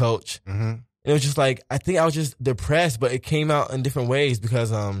to see my coach. Mm-hmm. And it was just like, I think I was just depressed, but it came out in different ways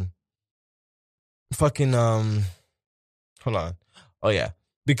because hold on. Oh yeah,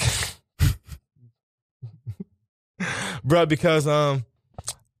 because. Bro, because I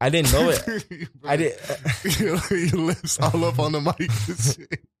didn't know it. I did. Your lips all up on the mic and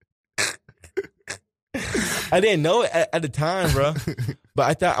shit. I didn't know it at the time, bro. But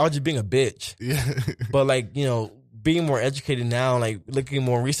I thought I was just being a bitch. Yeah. But like, being more educated now, like looking at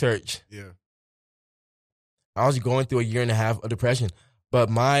more research. Yeah. I was going through a year and a half of depression.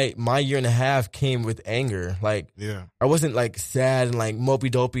 But my year and a half came with anger. Like, I wasn't like sad and like mopey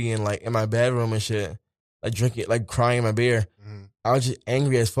dopey and like in my bedroom and shit. Like drinking, like crying my beer. Mm. I was just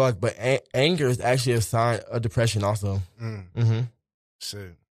angry as fuck. But anger is actually a sign of depression also. Mm. Mm-hmm.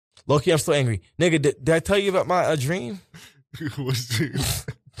 Shit. Low-key, I'm still angry. Nigga, did I tell you about my dream? What's dream?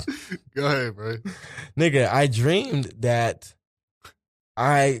 Go ahead, bro. Nigga, I dreamed that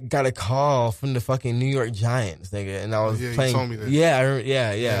I got a call from the fucking New York Giants, nigga. And I was playing. You told me that. Yeah, I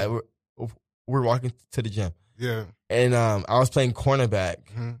remember, yeah. We're walking to the gym. Yeah. And I was playing cornerback.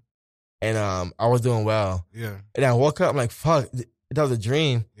 Mm-hmm. And I was doing well. Yeah. And I woke up, I'm like, fuck, that was a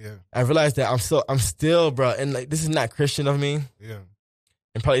dream. Yeah. I realized that I'm still, bro, and like this is not Christian of me. Yeah.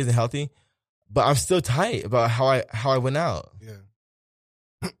 And probably isn't healthy. But I'm still tight about how I went out. Yeah.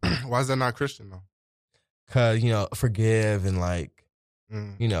 Why is that not Christian though? Cause, forgive and like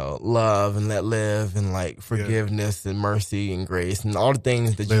love and let live and like forgiveness and mercy and grace and all the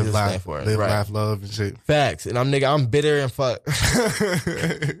things that Jesus stand for. Live, laugh, love and shit. Facts. And I'm bitter and fuck.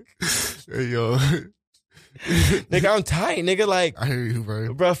 Hey, yo. Nigga, I'm tight, nigga. Like, I hear you,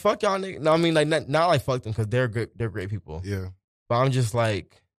 bro. Bro, fuck y'all, nigga. No, I mean, like, not like fuck them because they're good. They're great people. Yeah. But I'm just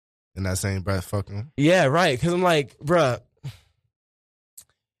like, in that same breath, fuck them. Yeah, right. Because I'm like, bruh.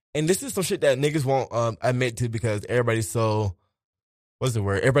 And this is some shit that niggas won't admit to because everybody's so, what's the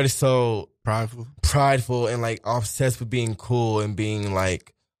word? Everybody's so prideful and like obsessed with being cool and being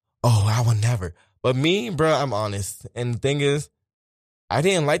like, oh, I will never. But me, bro, I'm honest. And the thing is, I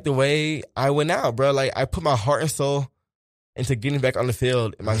didn't like the way I went out, bro. Like I put my heart and soul into getting back on the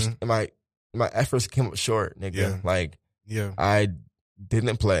field, and my efforts came up short, nigga. Yeah. Like, yeah, I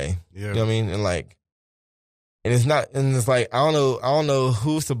didn't play. Yeah, you know what I mean? And like, and it's not, and it's like I don't know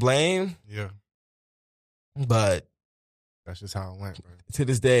who's to blame. Yeah, but that's just how it went, bro. To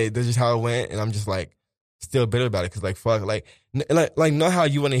this day, that's just how it went, and I'm just like still bitter about it because like fuck, like know how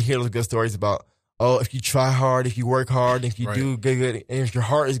you want to hear those good stories about. Oh, if you try hard, if you work hard, if you do good, and if your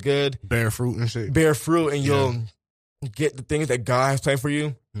heart is good, bear fruit and shit. Bear fruit, and you'll get the things that God has planned for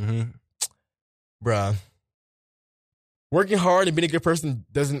you. Mm-hmm. Bruh. Working hard and being a good person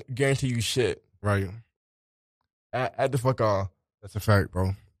doesn't guarantee you shit. Right. At the fuck all. That's a fact,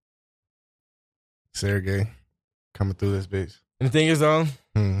 bro. Sergey coming through this bitch. And the thing is, though,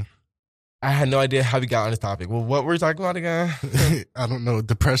 I had no idea how we got on this topic. Well, what were we talking about again? I don't know.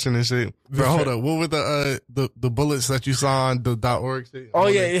 Depression and shit. Bro, hold up. What were the bullets that you saw on the .org shit? Oh,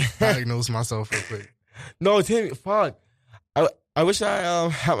 yeah. Diagnose myself real quick. No, Timmy, fuck. I wish I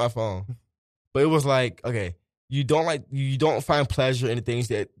had my phone. But it was like, okay, you don't find pleasure in the things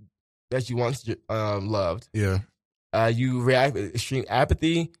that you once loved. Yeah. You react with extreme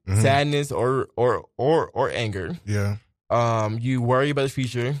apathy, sadness, or anger. Yeah. You worry about the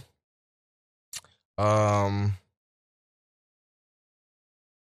future. Damn,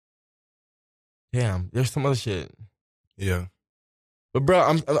 there's some other shit. Yeah. But bro,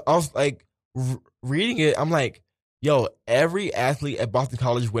 I was like reading it. I'm like, yo, every athlete at Boston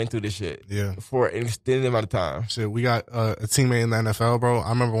College went through this shit. Yeah. For an extended amount of time. Shit, we got a teammate in the NFL, bro. I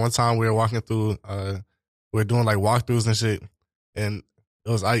remember one time we were walking through, we were doing like walkthroughs and shit, and it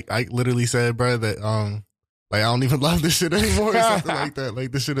was Ike literally said, bro, that like I don't even love this shit anymore or something like that.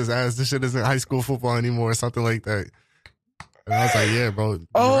 Like this shit is ass. This shit isn't high school football anymore or something like that. And I was like, yeah, bro.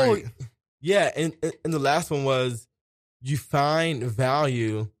 Oh, right. Yeah. And the last one was you find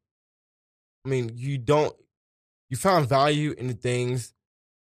value. I mean, you found value in the things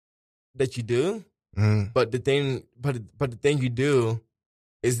that you do, but the thing you do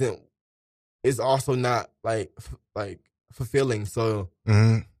is also not like fulfilling. So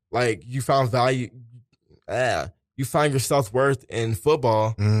like you found value. You find your self-worth in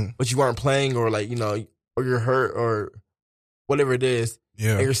football, but you weren't playing or like, you know, or you're hurt or whatever it is.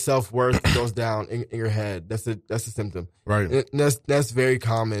 Yeah. And your self-worth goes down in your head. That's a symptom. Right. And that's very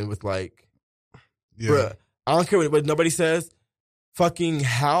common with like, bruh, I don't care what nobody says. Fucking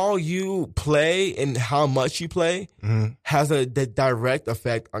how you play and how much you play has a direct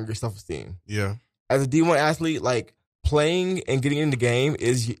effect on your self-esteem. Yeah. As a D1 athlete, like playing and getting in the game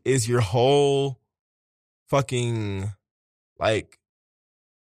is your whole fucking like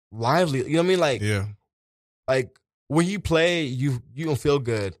lively. You know what I mean? Like, yeah. Like when you play, you don't feel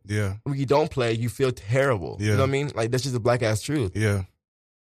good. Yeah. When you don't play, you feel terrible. Yeah. You know what I mean? Like that's just a black ass truth. Yeah.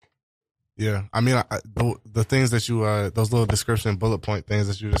 Yeah. I mean, the things that you, those little description bullet point things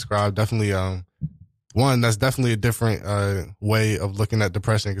that you described, definitely, one, that's definitely a different, way of looking at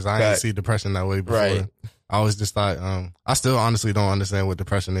depression because I didn't see depression that way before. Right. I always just thought, I still honestly don't understand what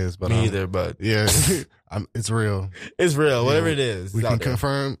depression is, but me either, but yeah, it's real. It's real. Whatever it is. We can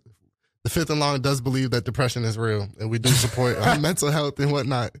confirm the Fifth and Long does believe that depression is real and we do support mental health and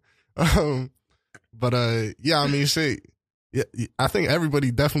whatnot. But yeah, I mean, shit. Yeah, I think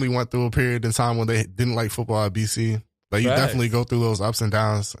everybody definitely went through a period in time when they didn't like football at BC. Like you definitely go through those ups and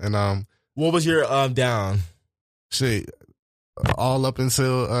downs. And what was your down? Shit, all up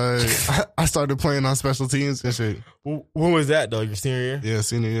until I started playing on special teams and shit. When was that though? Your senior year? Yeah,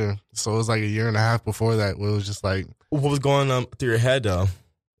 senior year. So it was like a year and a half before that where it was just like, what was going on through your head though?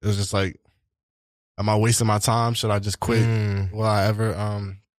 It was just like, am I wasting my time? Should I just quit? Will I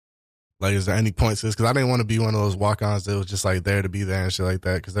ever like, is there any points to this? Because I didn't want to be one of those walk-ons that was just, like, there to be there and shit like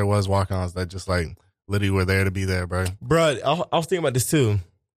that. Because there was walk-ons that just, like, literally were there to be there, bro. Bro, I was thinking about this, too.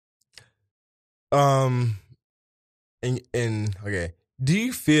 And okay. Do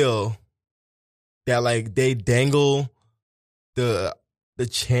you feel that, like, they dangle the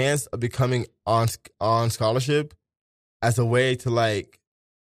chance of becoming on scholarship as a way to, like,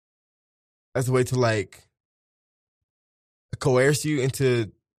 coerce you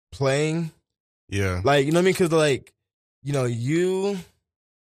into playing? Yeah. Like, you know what I mean? Because, like, you know, you...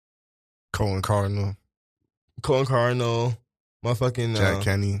 Cohen Cardinal. Colin Cardinal, motherfucking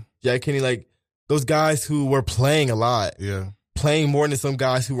Jack Kenny, like those guys who were playing a lot, playing more than some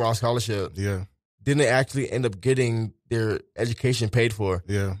guys who were on scholarship, didn't actually end up getting their education paid for,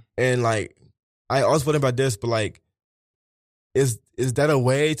 and like I always wonder about this, but like, is that a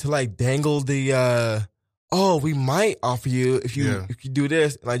way to like dangle the we might offer you if you do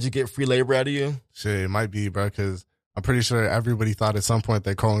this and like just get free labor out of you? Shit, it might be, bro, because I'm pretty sure everybody thought at some point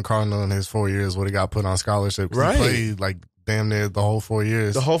that Colin Cardinal in his 4 years would have got put on scholarship. Right. He played like damn near the whole 4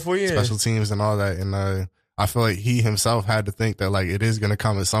 years. The whole 4 years. Special teams and all that. And I feel like he himself had to think that like it is going to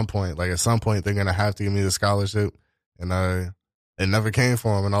come at some point. Like at some point they're going to have to give me the scholarship. And it never came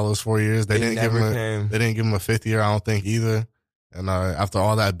for him in all those 4 years. They didn't give him a fifth year, I don't think, either. And after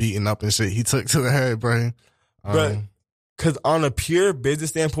all that beating up and shit he took to the head, bro. But because on a pure business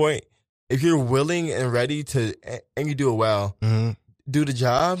standpoint, if you're willing and ready to, and you do it well, do the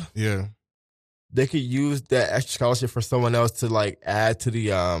job, they could use that extra scholarship for someone else to like add to the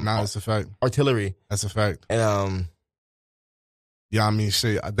that's a fact. Artillery. That's a fact. And I mean,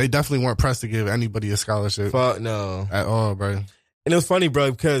 shit, they definitely weren't pressed to give anybody a scholarship. Fuck no, at all, bro. And it was funny,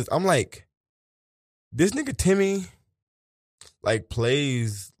 bro, because I'm like, this nigga Timmy, like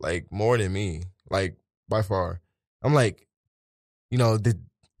plays like more than me, like by far. I'm like, you know,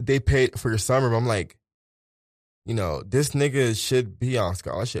 they paid for your summer, but I'm like, you know, this nigga should be on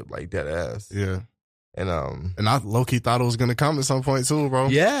scholarship, like that ass. Yeah. And I low-key thought it was gonna come at some point too, bro.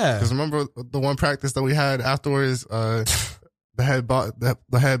 Yeah. Because remember the one practice that we had afterwards, the head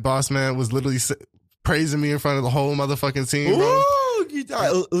boss man was literally praising me in front of the whole motherfucking team, bro. Ooh, you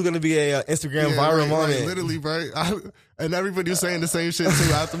thought it was gonna be a Instagram viral moment. Right, literally, bro. And everybody was saying the same shit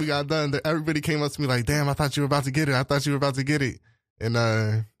too after we got done. Everybody came up to me like, damn, I thought you were about to get it. And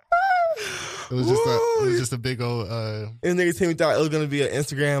it was just a big old and nigga Timmy thought it was gonna be an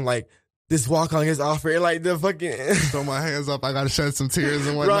Instagram like this walk on his offer and like the fucking throw my hands up, I gotta shed some tears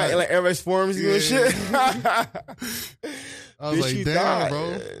and whatnot. Right, and like everybody's forms you and shit. I was like, damn,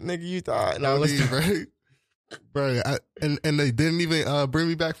 bro. Nigga, you thought. No, listen, bro. And they didn't even bring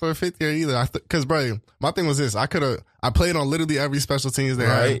me back for a fifth year either. Because, bro, my thing was this. I played on literally every special teams they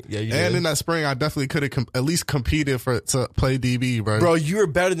had. Yeah, you and did. In that spring, I definitely could have at least competed to play DB, bro. Bro, you were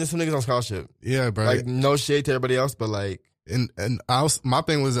better than some niggas on scholarship. Yeah, bro. Like, no shade to everybody else, but like. And my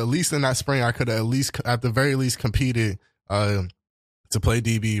thing was at least in that spring, I could have at the very least competed to play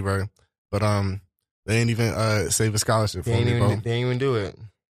DB, bro. But they ain't even save a scholarship for me, bro. They ain't even do it.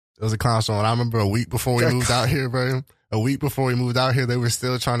 It was a clown show. And I remember a week before we moved out here, bro. They were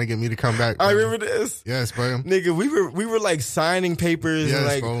still trying to get me to come back, bro. I remember this. Yes, bro. Nigga, we were like signing papers and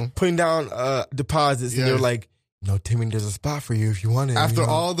like putting down deposits. And they were like, no, Timmy, there's a spot for you if you want it. After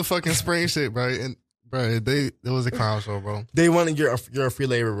all the fucking spring shit, bro. And bro, it was a clown show, bro. They wanted your free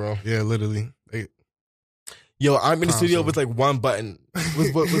labor, bro. Yeah, literally. Yo, I'm in the studio with like one button.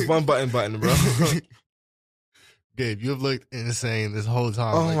 With one button, bro. Gabe, you have looked insane this whole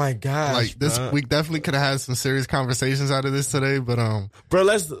time. Oh my gosh. Like this, we definitely could have had some serious conversations out of this today, but bro,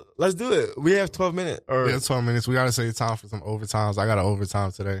 let's do it. We have 12 minutes. We have 12 minutes. We gotta save time for some overtimes. I got an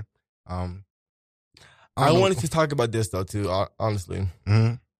overtime today. I wanted to talk about this though too, honestly.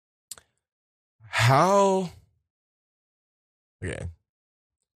 Mm-hmm.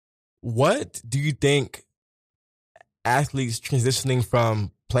 What do you think athletes transitioning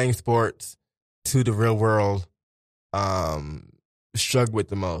from playing sports to the real world struggle with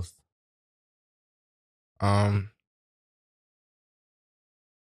the most? I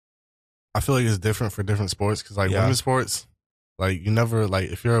feel like it's different for different sports because like women's sports, like you never like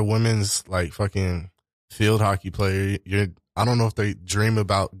if you're a women's like fucking field hockey player, I don't know if they dream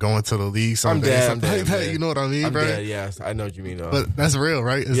about going to the league someday. I'm dead. You know what I mean, bro? Yes, I know what you mean though. But that's real,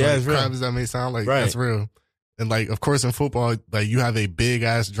 right? It's it's real. Crap as that may sound, like that's real. And like, of course, in football, like you have a big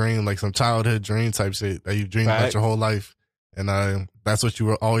ass dream, like some childhood dream type shit that you dreamed about your whole life, and that's what you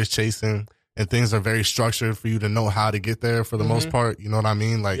were always chasing. And things are very structured for you to know how to get there for the most part. You know what I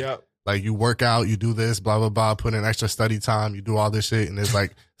mean? Like, like you work out, you do this, blah blah blah, put in extra study time, you do all this shit, and there's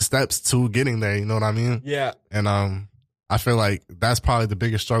like steps to getting there. You know what I mean? Yeah. And I feel like that's probably the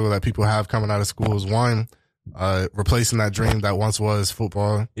biggest struggle that people have coming out of school is one, replacing that dream that once was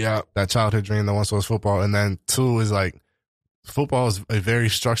football. Yeah. That childhood dream that once was football. And then two is like, football is a very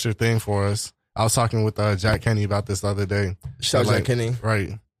structured thing for us. I was talking with Jack Kenny about this the other day. Shout out Jack Kenny.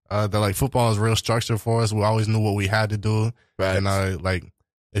 Right. That like football is real structured for us. We always knew what we had to do. Right. And like,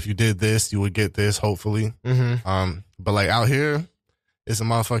 if you did this, you would get this, hopefully. Mm-hmm. But like out here, it's a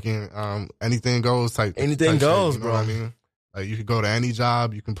motherfucking anything goes type. Anything goes, shit, you know bro. What I mean? Like you could go to any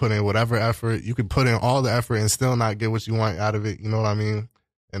job, you can put in whatever effort, you can put in all the effort and still not get what you want out of it. You know what I mean?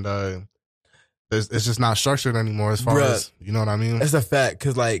 And it's just not structured anymore as far as, you know what I mean? That's a fact,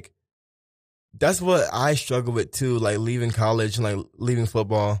 because, like, that's what I struggle with, too, like, leaving college and, like, leaving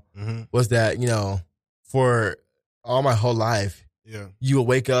football, was that, you know, for all my whole life, you would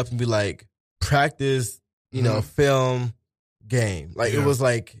wake up and be like, practice, you know, film, game. Like, it was,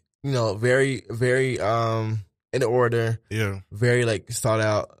 like, you know, very, very in order. Yeah. Very, like, thought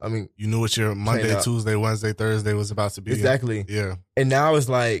out. I mean, you knew what your Monday, Tuesday, Wednesday, Thursday was about to be. Exactly. Yeah. And now it's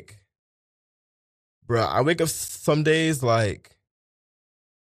like, bro, I wake up some days like,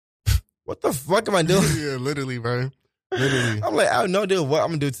 what the fuck am I doing? Yeah, literally, bro. Literally. I'm like, I have no idea what I'm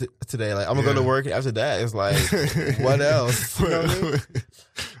gonna do today. Like, I'm gonna go to work, and after that, it's like, what else? You know what I mean?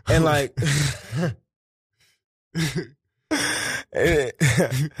 And like,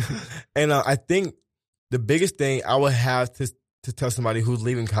 and I think the biggest thing I would have to tell somebody who's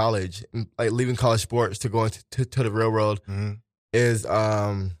leaving college, like leaving college sports to go into to the real world, is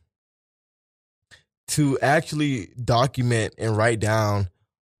to actually document and write down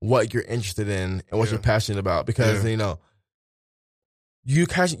what you're interested in and what you're passionate about, because you know, you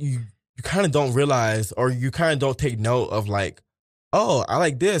kind of don't realize, or you kind of don't take note of, like, oh, I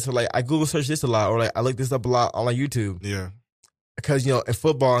like this, or like I Google search this a lot, or like I look this up a lot on like YouTube. Yeah, because, you know, in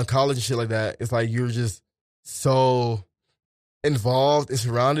football and college and shit like that, it's like you're just so involved and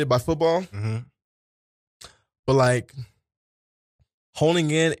surrounded by football, but like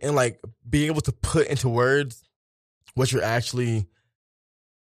honing in and like being able to put into words what you're actually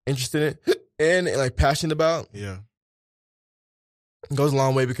interested in and like passionate about, goes a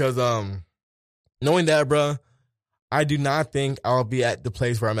long way, because knowing that, bro, I do not think I'll be at the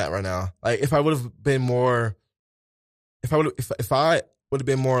place where I'm at right now. Like, if I would have been more, if I would have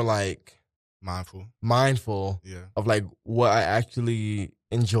been more like mindful of like what I actually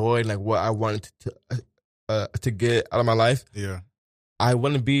enjoyed, like what I wanted to get out of my life, I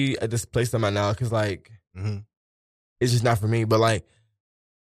wouldn't be at this place I'm at now, because like it's just not for me. But like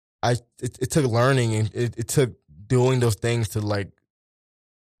it took learning, and it took doing those things to like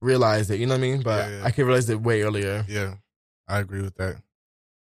realize it, you know what I mean? But I could realize it way earlier. Yeah, I agree with that.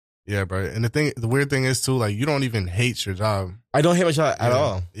 Yeah, bro. And the weird thing is too, like, you don't even hate your job. I don't hate my job at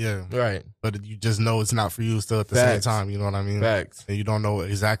all. Yeah. Right. But you just know it's not for you still at the same time, you know what I mean? Facts. And you don't know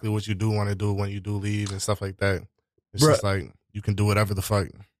exactly what you do want to do when you do leave and stuff like that. It's just like, you can do whatever the fuck.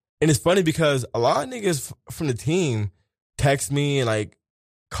 And it's funny because a lot of niggas from the team text me and like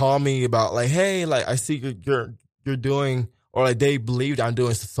call me about like, hey, like, I see you're doing, or like they believed I'm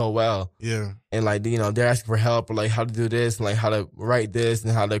doing so well. Yeah. And like, you know, they're asking for help, or like how to do this, and like how to write this,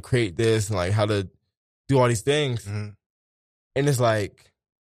 and how to create this, and like how to do all these things. And it's like,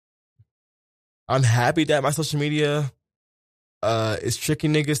 I'm happy that my social media is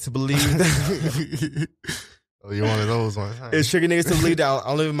tricking niggas to believe that. Oh, you're one of those ones. Huh? It's tricking niggas to believe that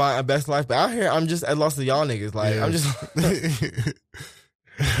I'm living my best life. But out here, I'm just at loss of y'all niggas. Like, I'm just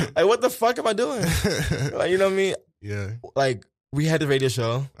like, what the fuck am I doing? Like, you know what I mean? Yeah. Like, we had the radio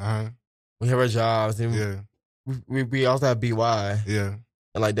show. We have our jobs. And we also have BY. Yeah.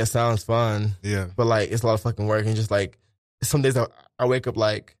 And like, that sounds fun. Yeah. But like, it's a lot of fucking work. And just like, some days I wake up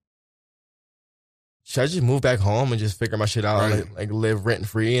like, should I just move back home and just figure my shit out, and like live rent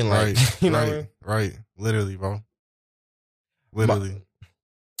free and like, you know what I mean? Right. Literally, bro. Literally.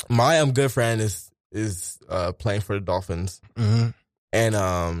 My good friend is playing for the Dolphins.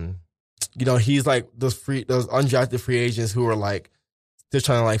 And you know, he's like those undrafted free agents who are like still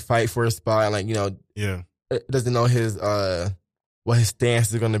trying to like fight for a spot, and like, you know, doesn't know his what his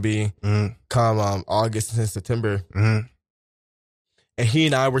stance is going to be come August and September. And he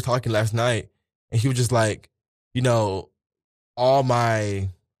and I were talking last night, and he was just like, you know, all my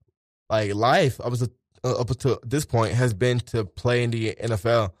like life up to this point has been to play in the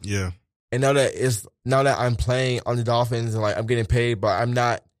NFL. Yeah. And now that I'm playing on the Dolphins and like I'm getting paid, but I'm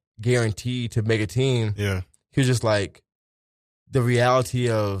not guaranteed to make a team. Yeah. He was just like, the reality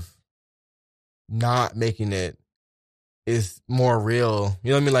of not making it is more real.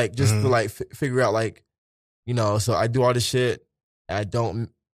 You know what I mean? Like, just to like figure out, like, you know, so I do all this shit, and I don't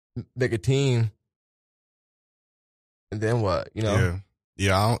make a team, and then what? You know?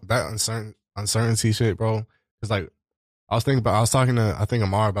 Yeah. That uncertainty shit, bro. It's like, I was talking to, I think,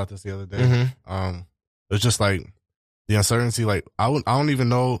 Amar about this the other day. It's just like the uncertainty. Like, I don't even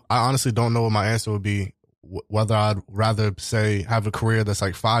know. I honestly don't know what my answer would be. Whether I'd rather say have a career that's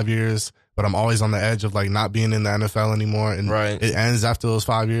like 5 years, but I'm always on the edge of like not being in the NFL anymore, and it ends after those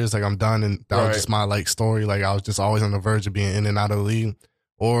 5 years. Like, I'm done, and that was just my like story. Like, I was just always on the verge of being in and out of the league,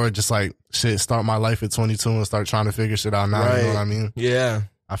 or just like shit, start my life at 22 and start trying to figure shit out now. You know what I mean? Yeah.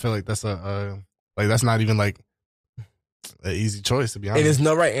 I feel like that's that's not even like an easy choice, to be honest. And it's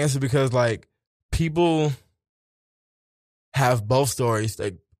no right answer, because like people have both stories.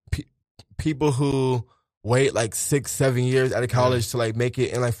 Like people who wait like 6-7 years out of college to like make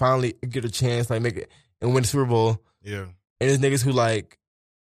it and like finally get a chance, like make it and win the Super Bowl. Yeah. And there's niggas who like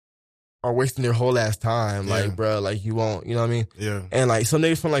are wasting their whole ass time. Like, bro, like you won't, you know what I mean? Yeah. And like some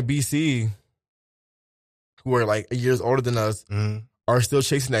niggas from like BC who are like years older than us are still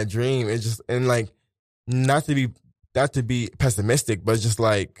chasing that dream. It's just, and like, not to be pessimistic, but just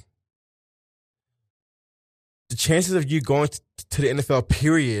like the chances of you going to the NFL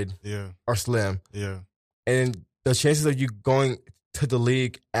period are slim. Yeah. And the chances of you going to the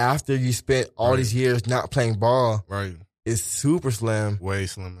league after you spent all these years not playing ball is super slim. Way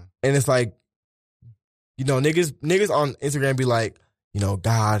slimmer. And it's like, you know, niggas on Instagram be like, you know,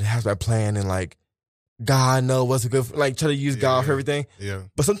 God has my plan and like, God know what's good for, like try to use God for everything. Yeah.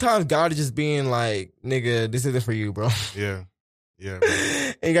 But sometimes God is just being like, nigga, this isn't for you, bro. Yeah. Yeah.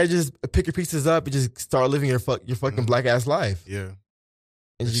 And you gotta just pick your pieces up and just start living your fucking black ass life. Yeah.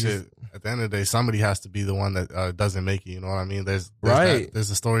 And shit, at the end of the day, somebody has to be the one that doesn't make it. You know what I mean? There's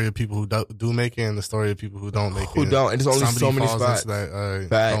there's a story of people who do make it, and the story of people who don't make it. Who don't? And there's only so many spots that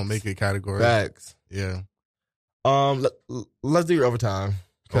don't make it category. Facts. Yeah. Let's do your overtime.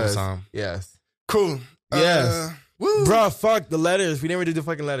 Overtime. Yes. Cool. Yes. Woo. Bro, fuck the letters. We never did the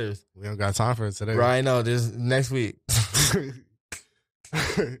fucking letters. We don't got time for it today. Right? No, there's next week.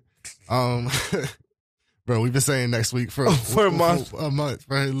 Bro, we've been saying next week for a month. A month,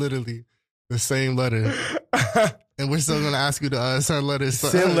 bro. Literally the same letter. And we're still going to ask you to send letters.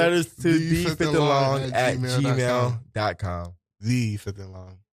 Send letters to thefifithandlong@gmail.com. The Fifth and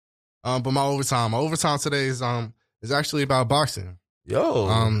Long. But my overtime today is actually about boxing.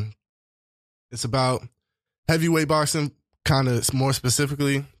 Yo. It's about heavyweight boxing, kind of more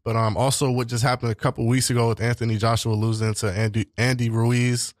specifically, but also what just happened a couple weeks ago with Anthony Joshua losing to Andy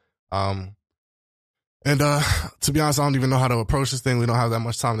Ruiz. And to be honest, I don't even know how to approach this thing. We don't have that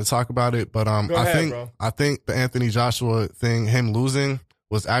much time to talk about it. But I think the Anthony Joshua thing, him losing,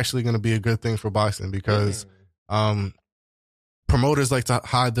 was actually going to be a good thing for boxing because promoters like to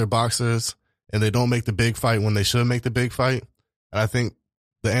hide their boxers and they don't make the big fight when they should make the big fight. And I think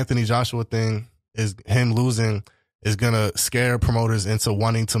the Anthony Joshua thing is him losing is going to scare promoters into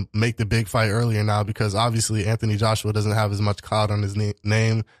wanting to make the big fight earlier now because obviously Anthony Joshua doesn't have as much clout on his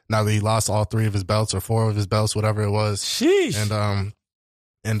name now that he lost all 3 of his belts or 4 of his belts, whatever it was. Sheesh.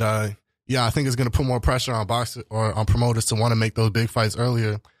 And I think it's going to put more pressure on boxers or on promoters to want to make those big fights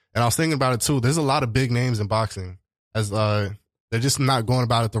earlier. And I was thinking about it too. There's a lot of big names in boxing as they're just not going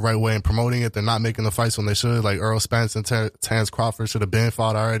about it the right way and promoting it. They're not making the fights when they should. Like Earl Spence and Terrence Crawford should have been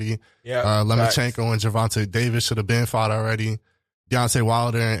fought already. Yeah, Lomachenko and Gervonta Davis should have been fought already. Deontay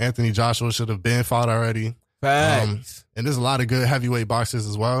Wilder and Anthony Joshua should have been fought already. Facts. And there's a lot of good heavyweight boxers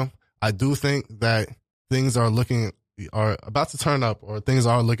as well. I do think that things are about to turn up or things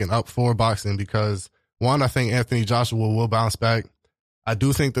are looking up for boxing because one, I think Anthony Joshua will bounce back. I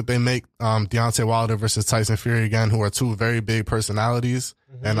do think that they make Deontay Wilder versus Tyson Fury again, who are 2 very big personalities.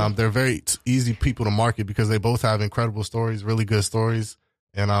 Mm-hmm. And they're very easy people to market because they both have incredible stories, really good stories.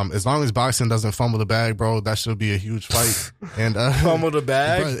 And as long as boxing doesn't fumble the bag, bro, that should be a huge fight. And fumble the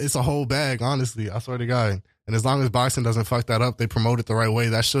bag? Bro, it's a whole bag, honestly. I swear to God. And as long as boxing doesn't fuck that up, they promote it the right way.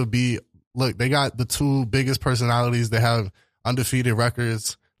 That should be, look, they got the 2 biggest personalities. They have undefeated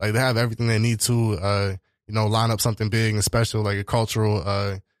records. Like, they have everything they need to, line up something big and special, like a cultural,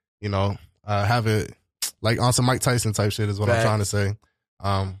 have it like on some Mike Tyson type shit is what I'm trying to say.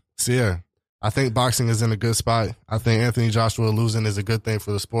 So yeah, I think boxing is in a good spot. I think Anthony Joshua losing is a good thing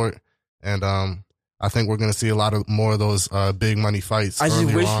for the sport. And, I think we're going to see a lot of more of those, big money fights. I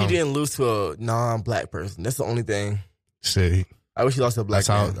just wish he didn't lose to a non-black person. That's the only thing. Shit. I wish he lost to a black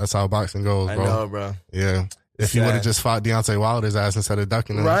man. That's how boxing goes, bro. I know, bro. Yeah. If he would have just fought Deontay Wilder's ass instead of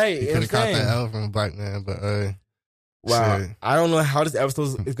ducking him, right, he could have caught that L from a black man. But wow, shit. I don't know how this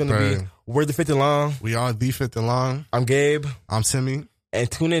episode is going to be. We're the Fifth and Long. We are the Fifth and Long. I'm Gabe. I'm Timmy.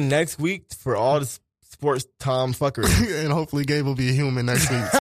 And tune in next week for all the sports Tom fuckery. And hopefully Gabe will be a human next week.